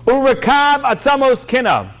 Urekav atzamos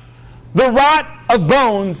kina. The rot of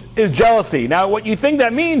bones is jealousy. Now, what you think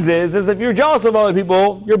that means is if you're jealous of other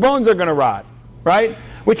people, your bones are going to rot, right?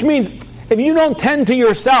 Which means if you don't tend to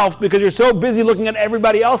yourself because you're so busy looking at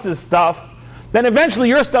everybody else's stuff, then eventually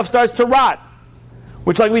your stuff starts to rot.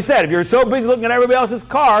 Which, like we said, if you're so busy looking at everybody else's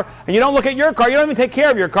car and you don't look at your car, you don't even take care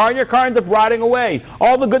of your car, and your car ends up rotting away.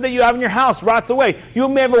 All the good that you have in your house rots away. You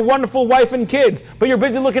may have a wonderful wife and kids, but you're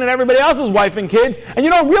busy looking at everybody else's wife and kids, and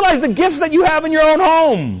you don't realize the gifts that you have in your own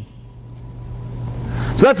home.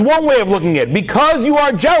 So that's one way of looking at it. Because you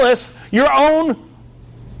are jealous, your own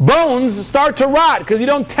bones start to rot because you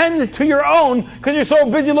don't tend to your own because you're so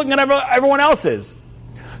busy looking at everyone else's.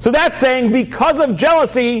 So that's saying because of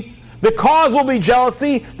jealousy, the cause will be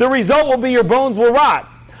jealousy, the result will be your bones will rot.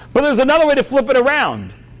 But there's another way to flip it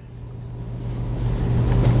around.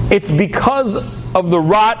 It's because of the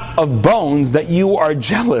rot of bones that you are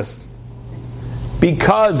jealous.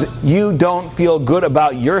 Because you don't feel good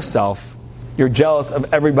about yourself, you're jealous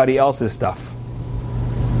of everybody else's stuff.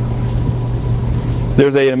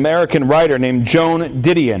 There's an American writer named Joan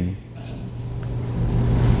Didion.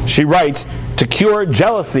 She writes, to cure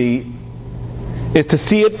jealousy is to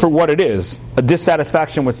see it for what it is, a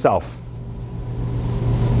dissatisfaction with self.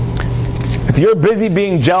 If you're busy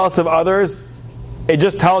being jealous of others, it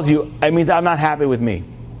just tells you, it means I'm not happy with me.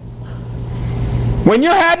 When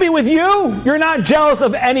you're happy with you, you're not jealous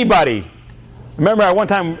of anybody. Remember, I one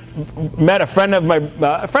time met a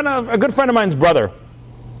good friend of mine's brother.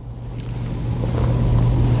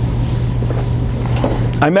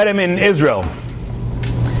 I met him in Israel.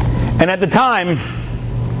 And at the time,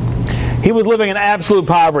 he was living in absolute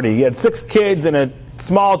poverty. He had 6 kids in a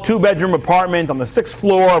small 2-bedroom apartment on the 6th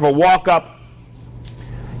floor of a walk-up.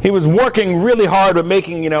 He was working really hard but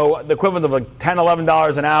making, the equivalent of like $10,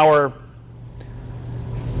 $11 an hour.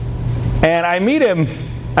 And I meet him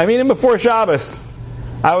before Shabbos.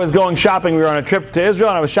 I was going shopping. We were on a trip to Israel,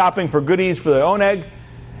 and I was shopping for goodies for the oneg.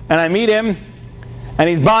 And I meet him, and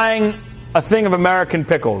he's buying a thing of American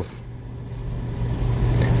pickles.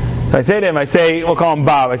 So I say to him, we'll call him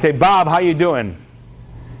Bob. I say, Bob, how you doing?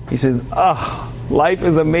 He says, life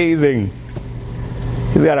is amazing.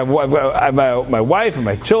 He's got my wife and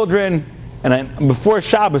my children, and before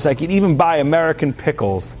Shabbos, I could even buy American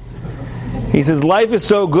pickles. He says, life is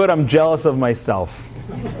so good, I'm jealous of myself.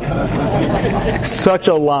 Such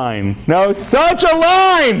a line. No, such a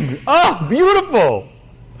line! Oh, beautiful!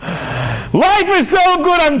 Life is so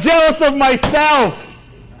good, I'm jealous of myself.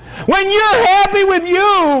 When you're happy with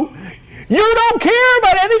you don't care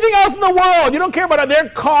about anything else in the world. You don't care about their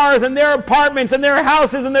cars and their apartments and their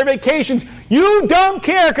houses and their vacations. You don't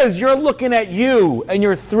care because you're looking at you and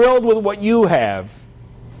you're thrilled with what you have.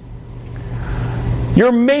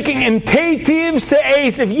 You're making intetiv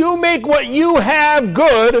se'es. If you make what you have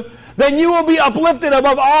good, then you will be uplifted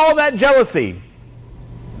above all that jealousy.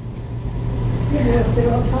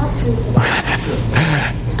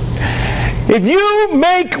 If you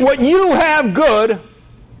make what you have good,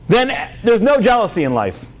 then there's no jealousy in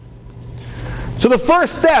life. So the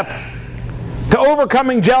first step to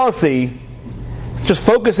overcoming jealousy is just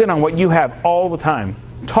focusing on what you have all the time.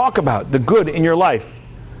 Talk about the good in your life.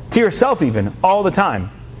 To yourself even, all the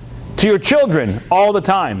time. To your children, all the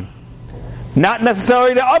time. Not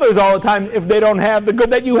necessarily to others all the time if they don't have the good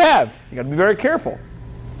that you have. You've got to be very careful.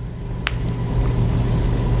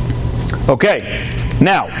 Okay,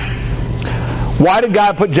 now, why did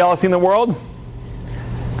God put jealousy in the world?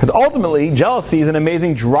 Because ultimately, jealousy is an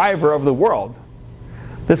amazing driver of the world.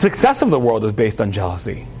 The success of the world is based on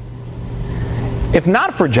jealousy. If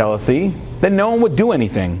not for jealousy, then no one would do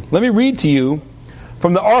anything. Let me read to you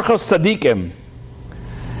from the Orchos Tzadikim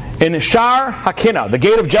in Shar Hakina, the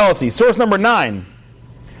gate of jealousy, source number 9.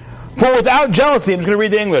 For without jealousy, I'm just going to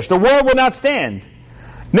read the English, the world will not stand.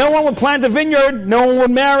 No one would plant a vineyard. No one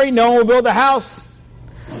would marry. No one would build a house.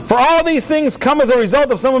 For all these things come as a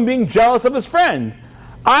result of someone being jealous of his friend.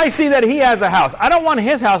 I see that he has a house. I don't want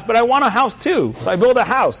his house, but I want a house too. So I build a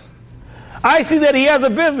house. I see that he has a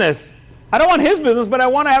business. I don't want his business, but I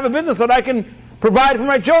want to have a business so that I can provide for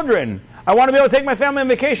my children. I want to be able to take my family on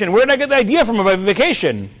vacation. Where did I get the idea from about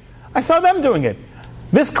vacation? I saw them doing it.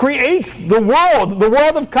 This creates the world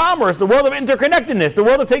of commerce, the world of interconnectedness, the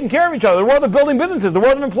world of taking care of each other, the world of building businesses, the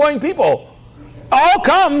world of employing people. It all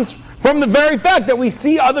comes from the very fact that we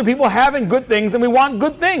see other people having good things and we want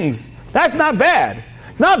good things. That's not bad.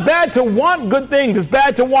 It's not bad to want good things. It's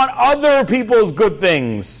bad to want other people's good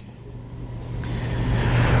things.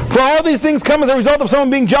 For all these things come as a result of someone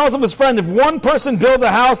being jealous of his friend. If one person builds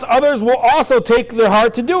a house, others will also take their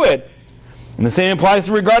heart to do it. And the same applies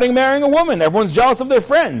regarding marrying a woman. Everyone's jealous of their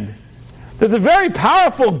friend. There's a very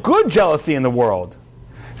powerful good jealousy in the world.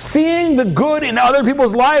 Seeing the good in other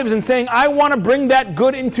people's lives and saying, I want to bring that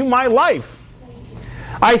good into my life.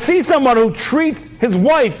 I see someone who treats his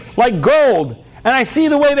wife like gold, and I see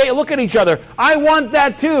the way they look at each other. I want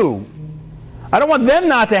that too. I don't want them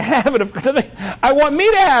not to have it. I want me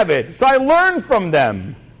to have it. So I learn from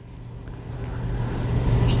them.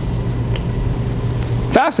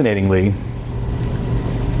 Fascinatingly,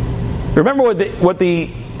 remember what the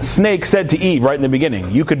snake said to Eve right in the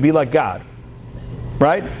beginning. You could be like God.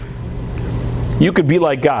 Right? You could be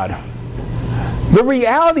like God. The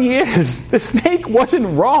reality is, the snake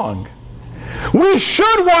wasn't wrong. We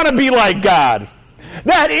should want to be like God.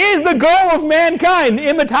 That is the goal of mankind, the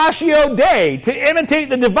imitatio Dei, to imitate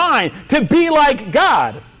the divine, to be like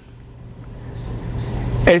God.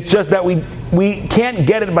 It's just that we can't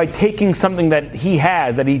get it by taking something that he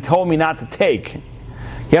has, that he told me not to take. You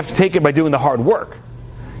have to take it by doing the hard work.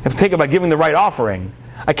 You have to take it by giving the right offering.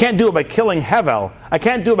 I can't do it by killing Hevel. I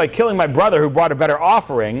can't do it by killing my brother who brought a better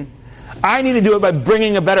offering. I need to do it by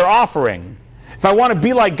bringing a better offering. If I want to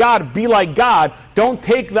be like God, be like God. Don't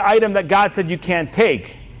take the item that God said you can't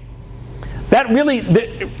take. That really,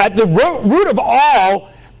 at the root of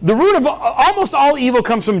almost all evil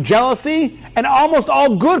comes from jealousy, and almost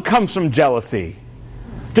all good comes from jealousy.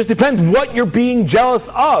 Just depends what you're being jealous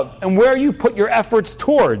of and where you put your efforts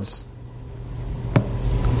towards.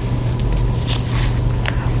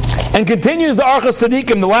 And continues the Archos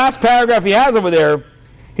Tzadikim, the last paragraph he has over there.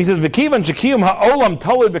 He says, "V'kivan shekiyum ha'olam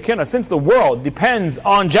tolud b'kina." Since the world depends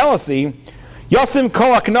on jealousy, yasim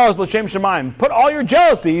kol haknos l'shem shemaim. Put all your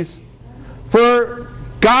jealousies for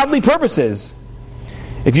godly purposes.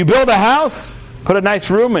 If you build a house, put a nice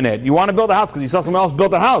room in it. You want to build a house because you saw someone else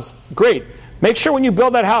build a house. Great. Make sure when you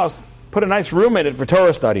build that house, put a nice room in it for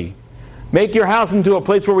Torah study. Make your house into a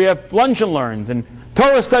place where we have lunch and learns and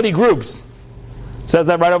Torah study groups. It says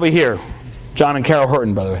that right over here. John and Carol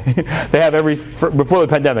Horton, by the way. They have before the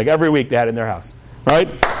pandemic, every week they had it in their house. Right?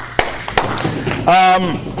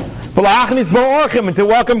 And to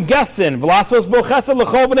welcome guests in.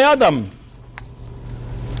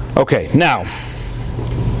 Okay, now,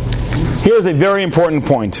 here's a very important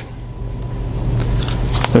point.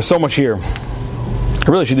 There's so much here. I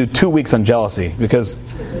really should do 2 weeks on jealousy because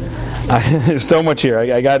there's so much here.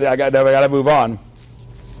 I got to move on.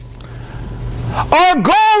 Our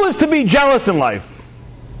goal is to be jealous in life,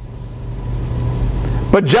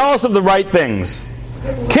 but jealous of the right things.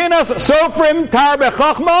 Kinas sofrim tar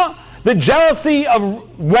bechachma. The jealousy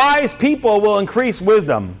of wise people will increase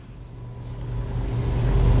wisdom.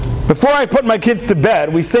 Before I put my kids to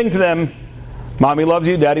bed, we sing to them, "Mommy loves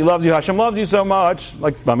you, Daddy loves you, Hashem loves you so much."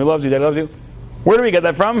 Like, Mommy loves you, Daddy loves you. Where do we get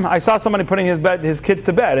that from? I saw somebody putting his kids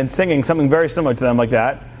to bed and singing something very similar to them like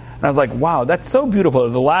that. And I was like, wow, that's so beautiful.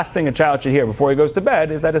 The last thing a child should hear before he goes to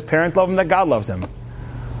bed is that his parents love him, that God loves him.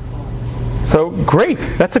 So, great.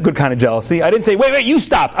 That's a good kind of jealousy. I didn't say, wait, you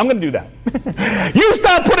stop. I'm going to do that. You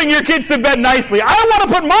stop putting your kids to bed nicely. I want to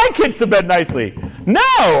put my kids to bed nicely. No!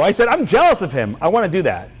 I said, I'm jealous of him. I want to do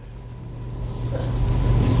that.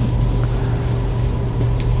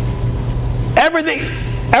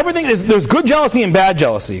 Everything is, there's good jealousy and bad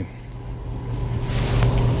jealousy.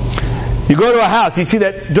 You go to a house, you see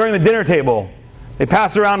that during the dinner table, they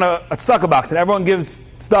pass around a tzedakah box and everyone gives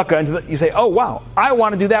tzedakah. You say, oh wow, I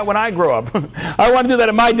want to do that when I grow up. I want to do that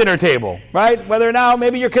at my dinner table, right? Whether now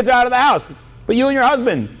maybe your kids are out of the house, but you and your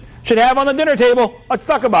husband should have on the dinner table a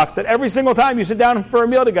tzedakah box that every single time you sit down for a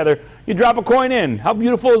meal together, you drop a coin in. How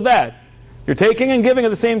beautiful is that? You're taking and giving at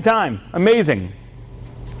the same time. Amazing.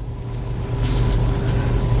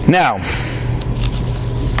 Now,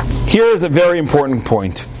 here is a very important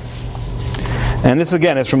point. And this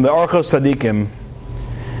again is from the Archos Tzadikim,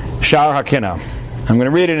 Sha'ar HaKina. I'm going to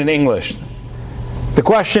read it in English. The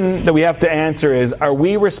question that we have to answer is, are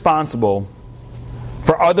we responsible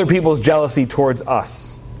for other people's jealousy towards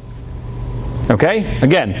us? Okay?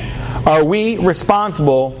 Again, are we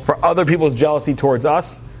responsible for other people's jealousy towards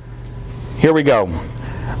us? Here we go.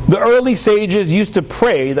 The early sages used to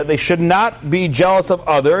pray that they should not be jealous of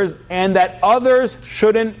others and that others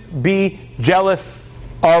shouldn't be jealous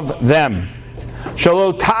of them.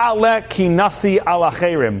 Shalo ta'ale kinasi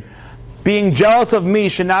alacherim. Being jealous of me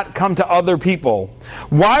should not come to other people.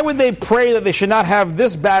 Why would they pray that they should not have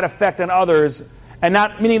this bad effect on others? And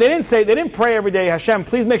not, meaning they didn't pray every day, Hashem,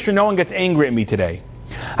 please make sure no one gets angry at me today.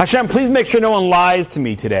 Hashem, please make sure no one lies to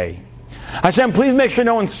me today. Hashem, please make sure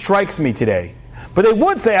no one strikes me today. But they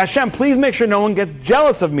would say, Hashem, please make sure no one gets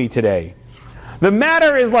jealous of me today. The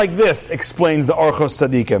matter is like this, explains the Orchos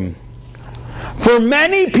Tzadikim. For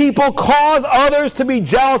many people cause others to be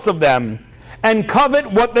jealous of them and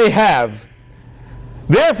covet what they have.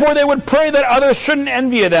 Therefore they would pray that others shouldn't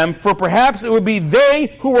envy them, for perhaps it would be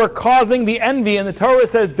they who were causing the envy, and the Torah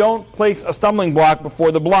says don't place a stumbling block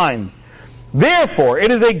before the blind. Therefore,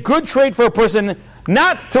 it is a good trait for a person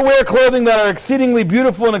not to wear clothing that are exceedingly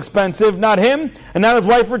beautiful and expensive, not him, and not his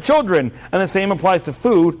wife or children. And the same applies to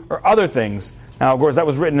food or other things. Now, of course, that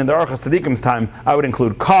was written in the Orchos Tzadikim's time. I would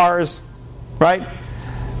include cars, right?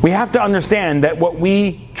 We have to understand that what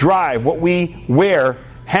we drive, what we wear,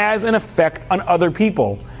 has an effect on other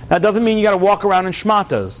people. That doesn't mean you got to walk around in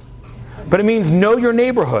shmatas, but it means know your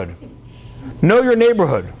neighborhood. Know your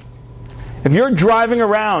neighborhood. If you're driving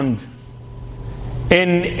around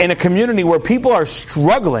in a community where people are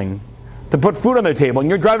struggling to put food on their table, and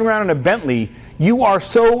you're driving around in a Bentley, you are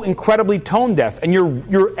so incredibly tone deaf, and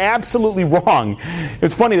you're absolutely wrong.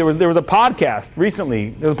 It's funny, there was a podcast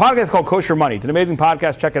recently. There was a podcast called Kosher Money. It's an amazing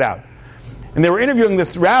podcast. Check it out. And they were interviewing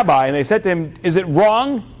this rabbi, and they said to him, is it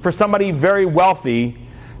wrong for somebody very wealthy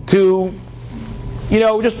to,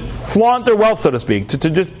 just flaunt their wealth, so to speak, to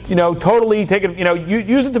just, totally take it,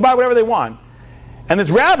 use it to buy whatever they want? And this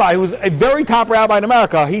rabbi, who's a very top rabbi in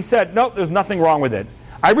America, he said, nope, there's nothing wrong with it.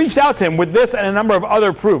 I reached out to him with this and a number of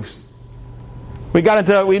other proofs. We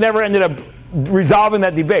never ended up resolving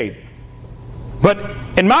that debate. But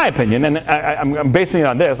in my opinion, and I'm basing it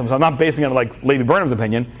on this, so I'm not basing it on like Levi Burnham's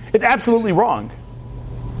opinion, it's absolutely wrong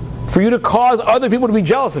for you to cause other people to be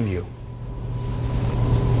jealous of you.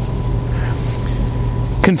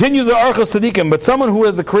 Continues the Orchos Tzadikim, but someone who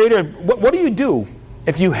is the creator, what do you do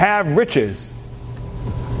if you have riches?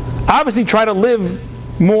 Obviously try to live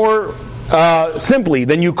more simply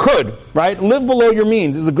than you could, right? Live below your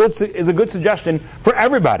means is a good suggestion for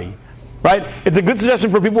everybody, right? It's a good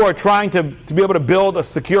suggestion for people who are trying to be able to build a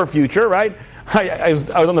secure future, right? I was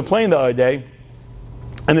on the plane the other day,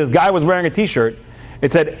 and this guy was wearing a t-shirt.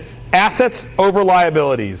 It said, assets over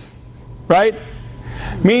liabilities, right?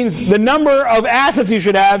 Means the number of assets you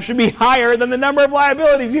should have should be higher than the number of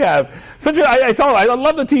liabilities you have. I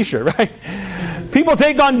love the t-shirt, right? People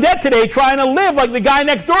take on debt today trying to live like the guy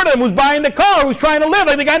next door to them who's buying the car, who's trying to live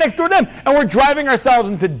like the guy next door to them. And we're driving ourselves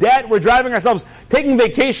into debt. We're driving ourselves, taking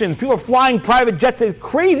vacations. People are flying private jets.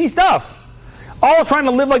 Crazy stuff. All trying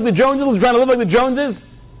to live like the Joneses, trying to live like the Joneses.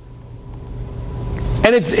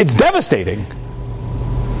 And it's devastating.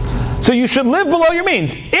 So you should live below your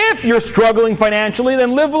means. If you're struggling financially,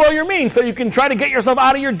 then live below your means so you can try to get yourself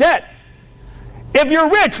out of your debt. If you're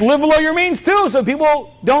rich, live below your means too, so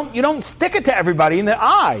people don't stick it to everybody in the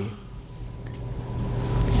eye.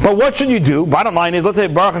 But what should you do? Bottom line is, let's say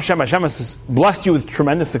Baruch Hashem has blessed you with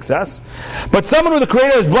tremendous success. But someone who the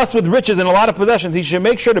Creator is blessed with riches and a lot of possessions, he should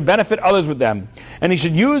make sure to benefit others with them. And he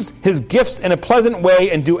should use his gifts in a pleasant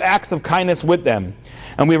way and do acts of kindness with them.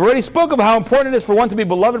 And we've already spoken of how important it is for one to be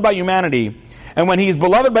beloved by humanity. And when he is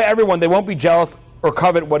beloved by everyone, they won't be jealous or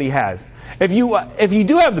covet what he has. If you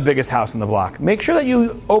do have the biggest house in the block, make sure that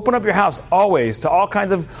you open up your house always to all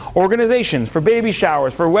kinds of organizations, for baby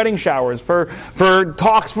showers, for wedding showers, for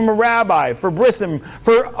talks from a rabbi, for brissim,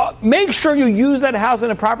 make sure you use that house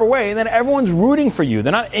in a proper way, and then everyone's rooting for you.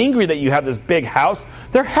 They're not angry that you have this big house.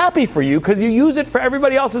 They're happy for you because you use it for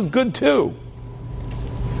everybody else's good too.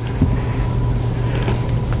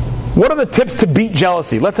 What are the tips to beat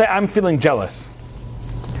jealousy? Let's say I'm feeling jealous.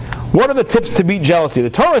 What are the tips to beat jealousy? The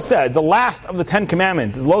Torah said the last of the 10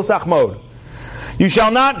 Commandments is Lo Sachmod. You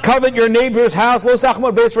shall not covet your neighbor's house. Lo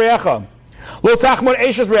Sachmod Beis Re'echa. Lo Sachmod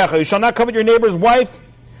Eshes Re'echa. You shall not covet your neighbor's wife.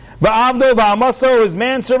 Va'avdo va'amaso, his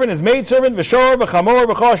manservant, his maidservant. V'shor v'chamor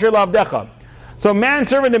v'chol asher lavdecha. So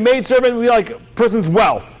manservant and maidservant would be like a person's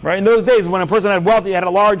wealth. Right? In those days, when a person had wealth, he had a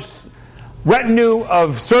large retinue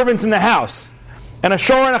of servants in the house. And a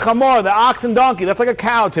shor and a chamor, the ox and donkey, that's like a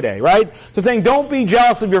cow today, right? So it's saying don't be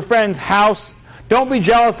jealous of your friend's house. Don't be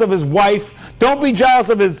jealous of his wife. Don't be jealous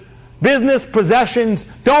of his business possessions.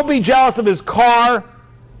 Don't be jealous of his car.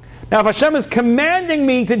 Now, if Hashem is commanding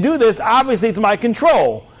me to do this, obviously it's my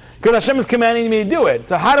control, because Hashem is commanding me to do it.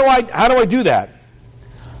 So how do I do that?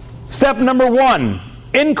 Step number 1,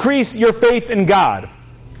 increase your faith in God.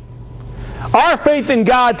 Our faith in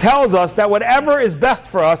God tells us that whatever is best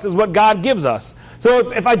for us is what God gives us.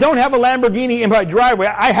 So if I don't have a Lamborghini in my driveway,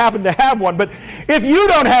 I happen to have one, but if you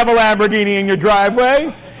don't have a Lamborghini in your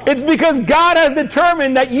driveway, it's because God has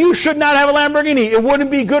determined that you should not have a Lamborghini. It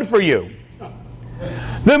wouldn't be good for you.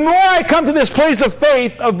 The more I come to this place of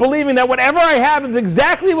faith, of believing that whatever I have is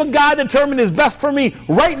exactly what God determined is best for me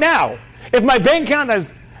right now. If my bank account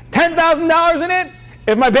has $10,000 in it,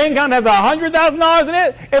 if my bank account has $100,000 in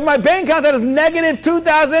it, if my bank account has negative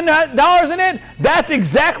 $2,000 in it, that's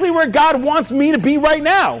exactly where God wants me to be right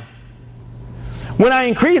now. When I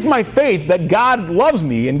increase my faith that God loves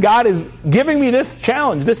me and God is giving me this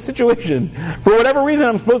challenge, this situation, for whatever reason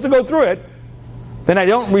I'm supposed to go through it, then I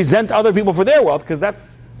don't resent other people for their wealth, because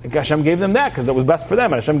Hashem gave them that because it was best for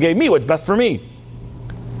them, and Hashem gave me what's best for me.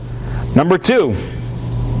 Number 2,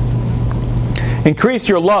 increase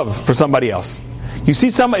your love for somebody else. You see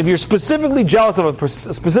if you're specifically jealous of a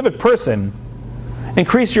specific person,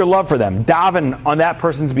 increase your love for them. Daven on that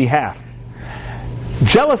person's behalf.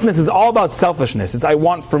 Jealousness is all about selfishness. It's I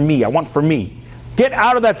want for me, I want for me. Get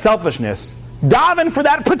out of that selfishness. Daven for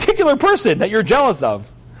that particular person that you're jealous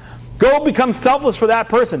of. Go become selfless for that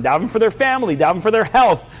person. Daven for their family. Daven for their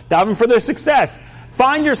health. Daven for their success.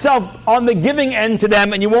 Find yourself on the giving end to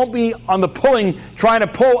them, and you won't be on the trying to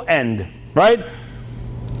pull end. Right?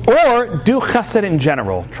 Or do chesed in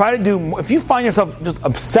general. Try to do, if you find yourself just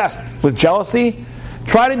obsessed with jealousy,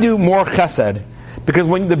 try to do more chesed. Because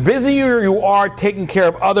when the busier you are taking care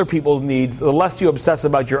of other people's needs, the less you obsess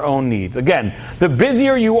about your own needs. Again, the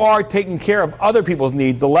busier you are taking care of other people's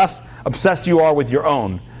needs, the less obsessed you are with your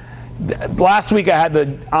own. Last week I had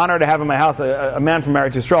the honor to have in my house a man from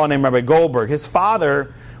Eretz Yisrael named Rabbi Goldberg. His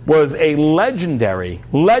father was a legendary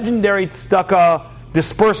tzedakah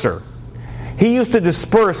disperser. He used to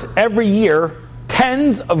disperse every year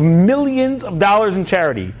tens of millions of dollars in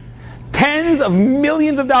charity. Tens of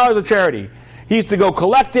millions of dollars of charity. He used to go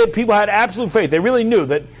collect it. People had absolute faith. They really knew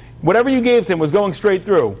that whatever you gave to him was going straight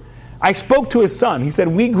through. I spoke to his son. He said,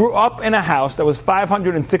 we grew up in a house that was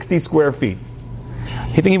 560 square feet.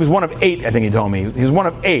 He was one of 8, I think he told me. He was one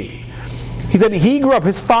of 8. He said he grew up,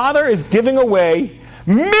 his father is giving away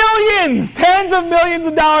millions, tens of millions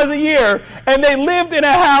of dollars a year, and they lived in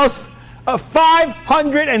a house, a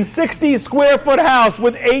 560 square foot house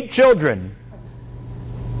with 8 children.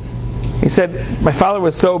 He said, my father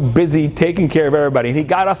was so busy taking care of everybody, and he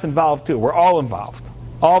got us involved too. We're all involved.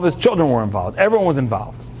 All of his children were involved. Everyone was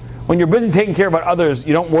involved. When you're busy taking care of others,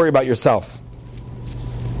 you don't worry about yourself.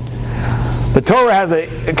 The Torah has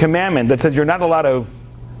a commandment that says you're not allowed to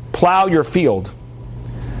plow your field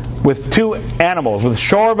with 2 animals, with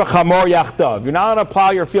shor v'chamor yachdav. You're not allowed to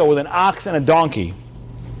plow your field with an ox and a donkey.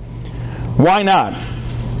 Why not?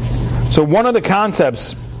 So one of the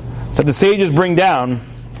concepts that the sages bring down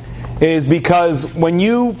is because when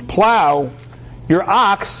you plow, your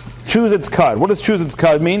ox chews its cud. What does chews its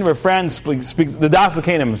cud mean? Refran speaks, the Das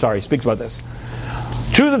L'Kanim, speaks about this.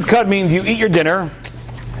 Chews its cud means you eat your dinner,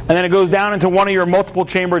 and then it goes down into one of your multiple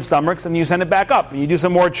chambered stomachs, and you send it back up. And you do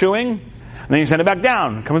some more chewing, and then you send it back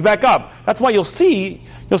down. It comes back up. That's why you'll see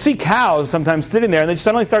cows sometimes sitting there, and they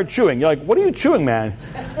suddenly start chewing. You're like, what are you chewing, man?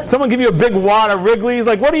 Someone give you a big wad of Wrigley's.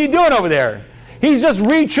 Like, what are you doing over there? He's just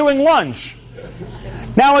re-chewing lunch.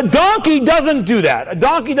 Now, a donkey doesn't do that. A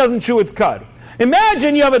donkey doesn't chew its cud.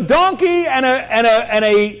 Imagine you have a donkey and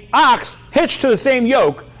a ox hitched to the same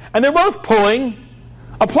yoke, and they're both pulling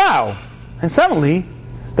a plow. And suddenly,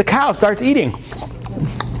 the cow starts eating.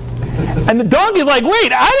 And the donkey's like,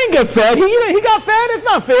 wait, I didn't get fed. He got fed? It's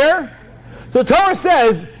not fair. So the Torah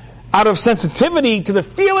says, out of sensitivity to the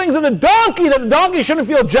feelings of the donkey, that the donkey shouldn't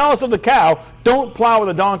feel jealous of the cow, don't plow with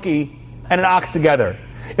a donkey and an ox together.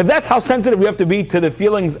 If that's how sensitive we have to be to the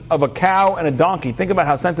feelings of a cow and a donkey, think about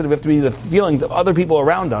how sensitive we have to be to the feelings of other people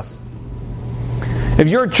around us. If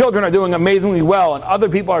your children are doing amazingly well and other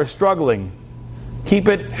people are struggling, keep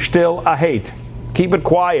it shtil ahet. Keep it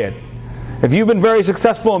quiet. If you've been very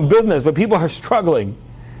successful in business but people are struggling,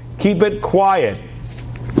 keep it quiet.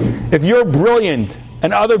 If you're brilliant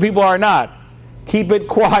and other people are not, keep it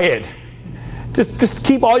quiet. Just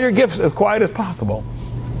keep all your gifts as quiet as possible.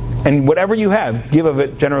 And whatever you have, give of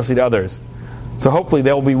it generously to others. So hopefully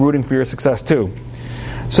they'll be rooting for your success too.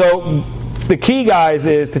 So the key, guys,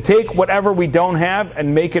 is to take whatever we don't have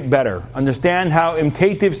and make it better. Understand how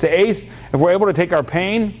imtativ se'es, if we're able to take our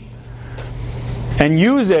pain and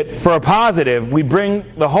use it for a positive, we bring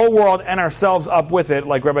the whole world and ourselves up with it,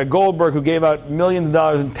 like Rabbi Goldberg, who gave out millions of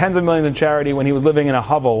dollars and tens of millions in charity when he was living in a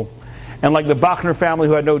hovel, and like the Bachner family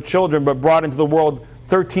who had no children but brought into the world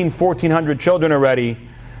 1,400 children already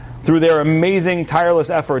through their amazing,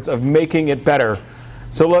 tireless efforts of making it better.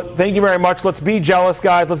 So look, thank you very much. Let's be jealous,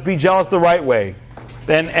 guys. Let's be jealous the right way.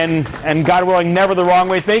 And God willing, never the wrong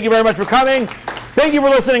way. Thank you very much for coming. Thank you for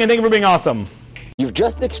listening, and thank you for being awesome. You've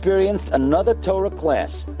just experienced another Torah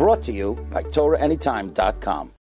class brought to you by TorahAnytime.com.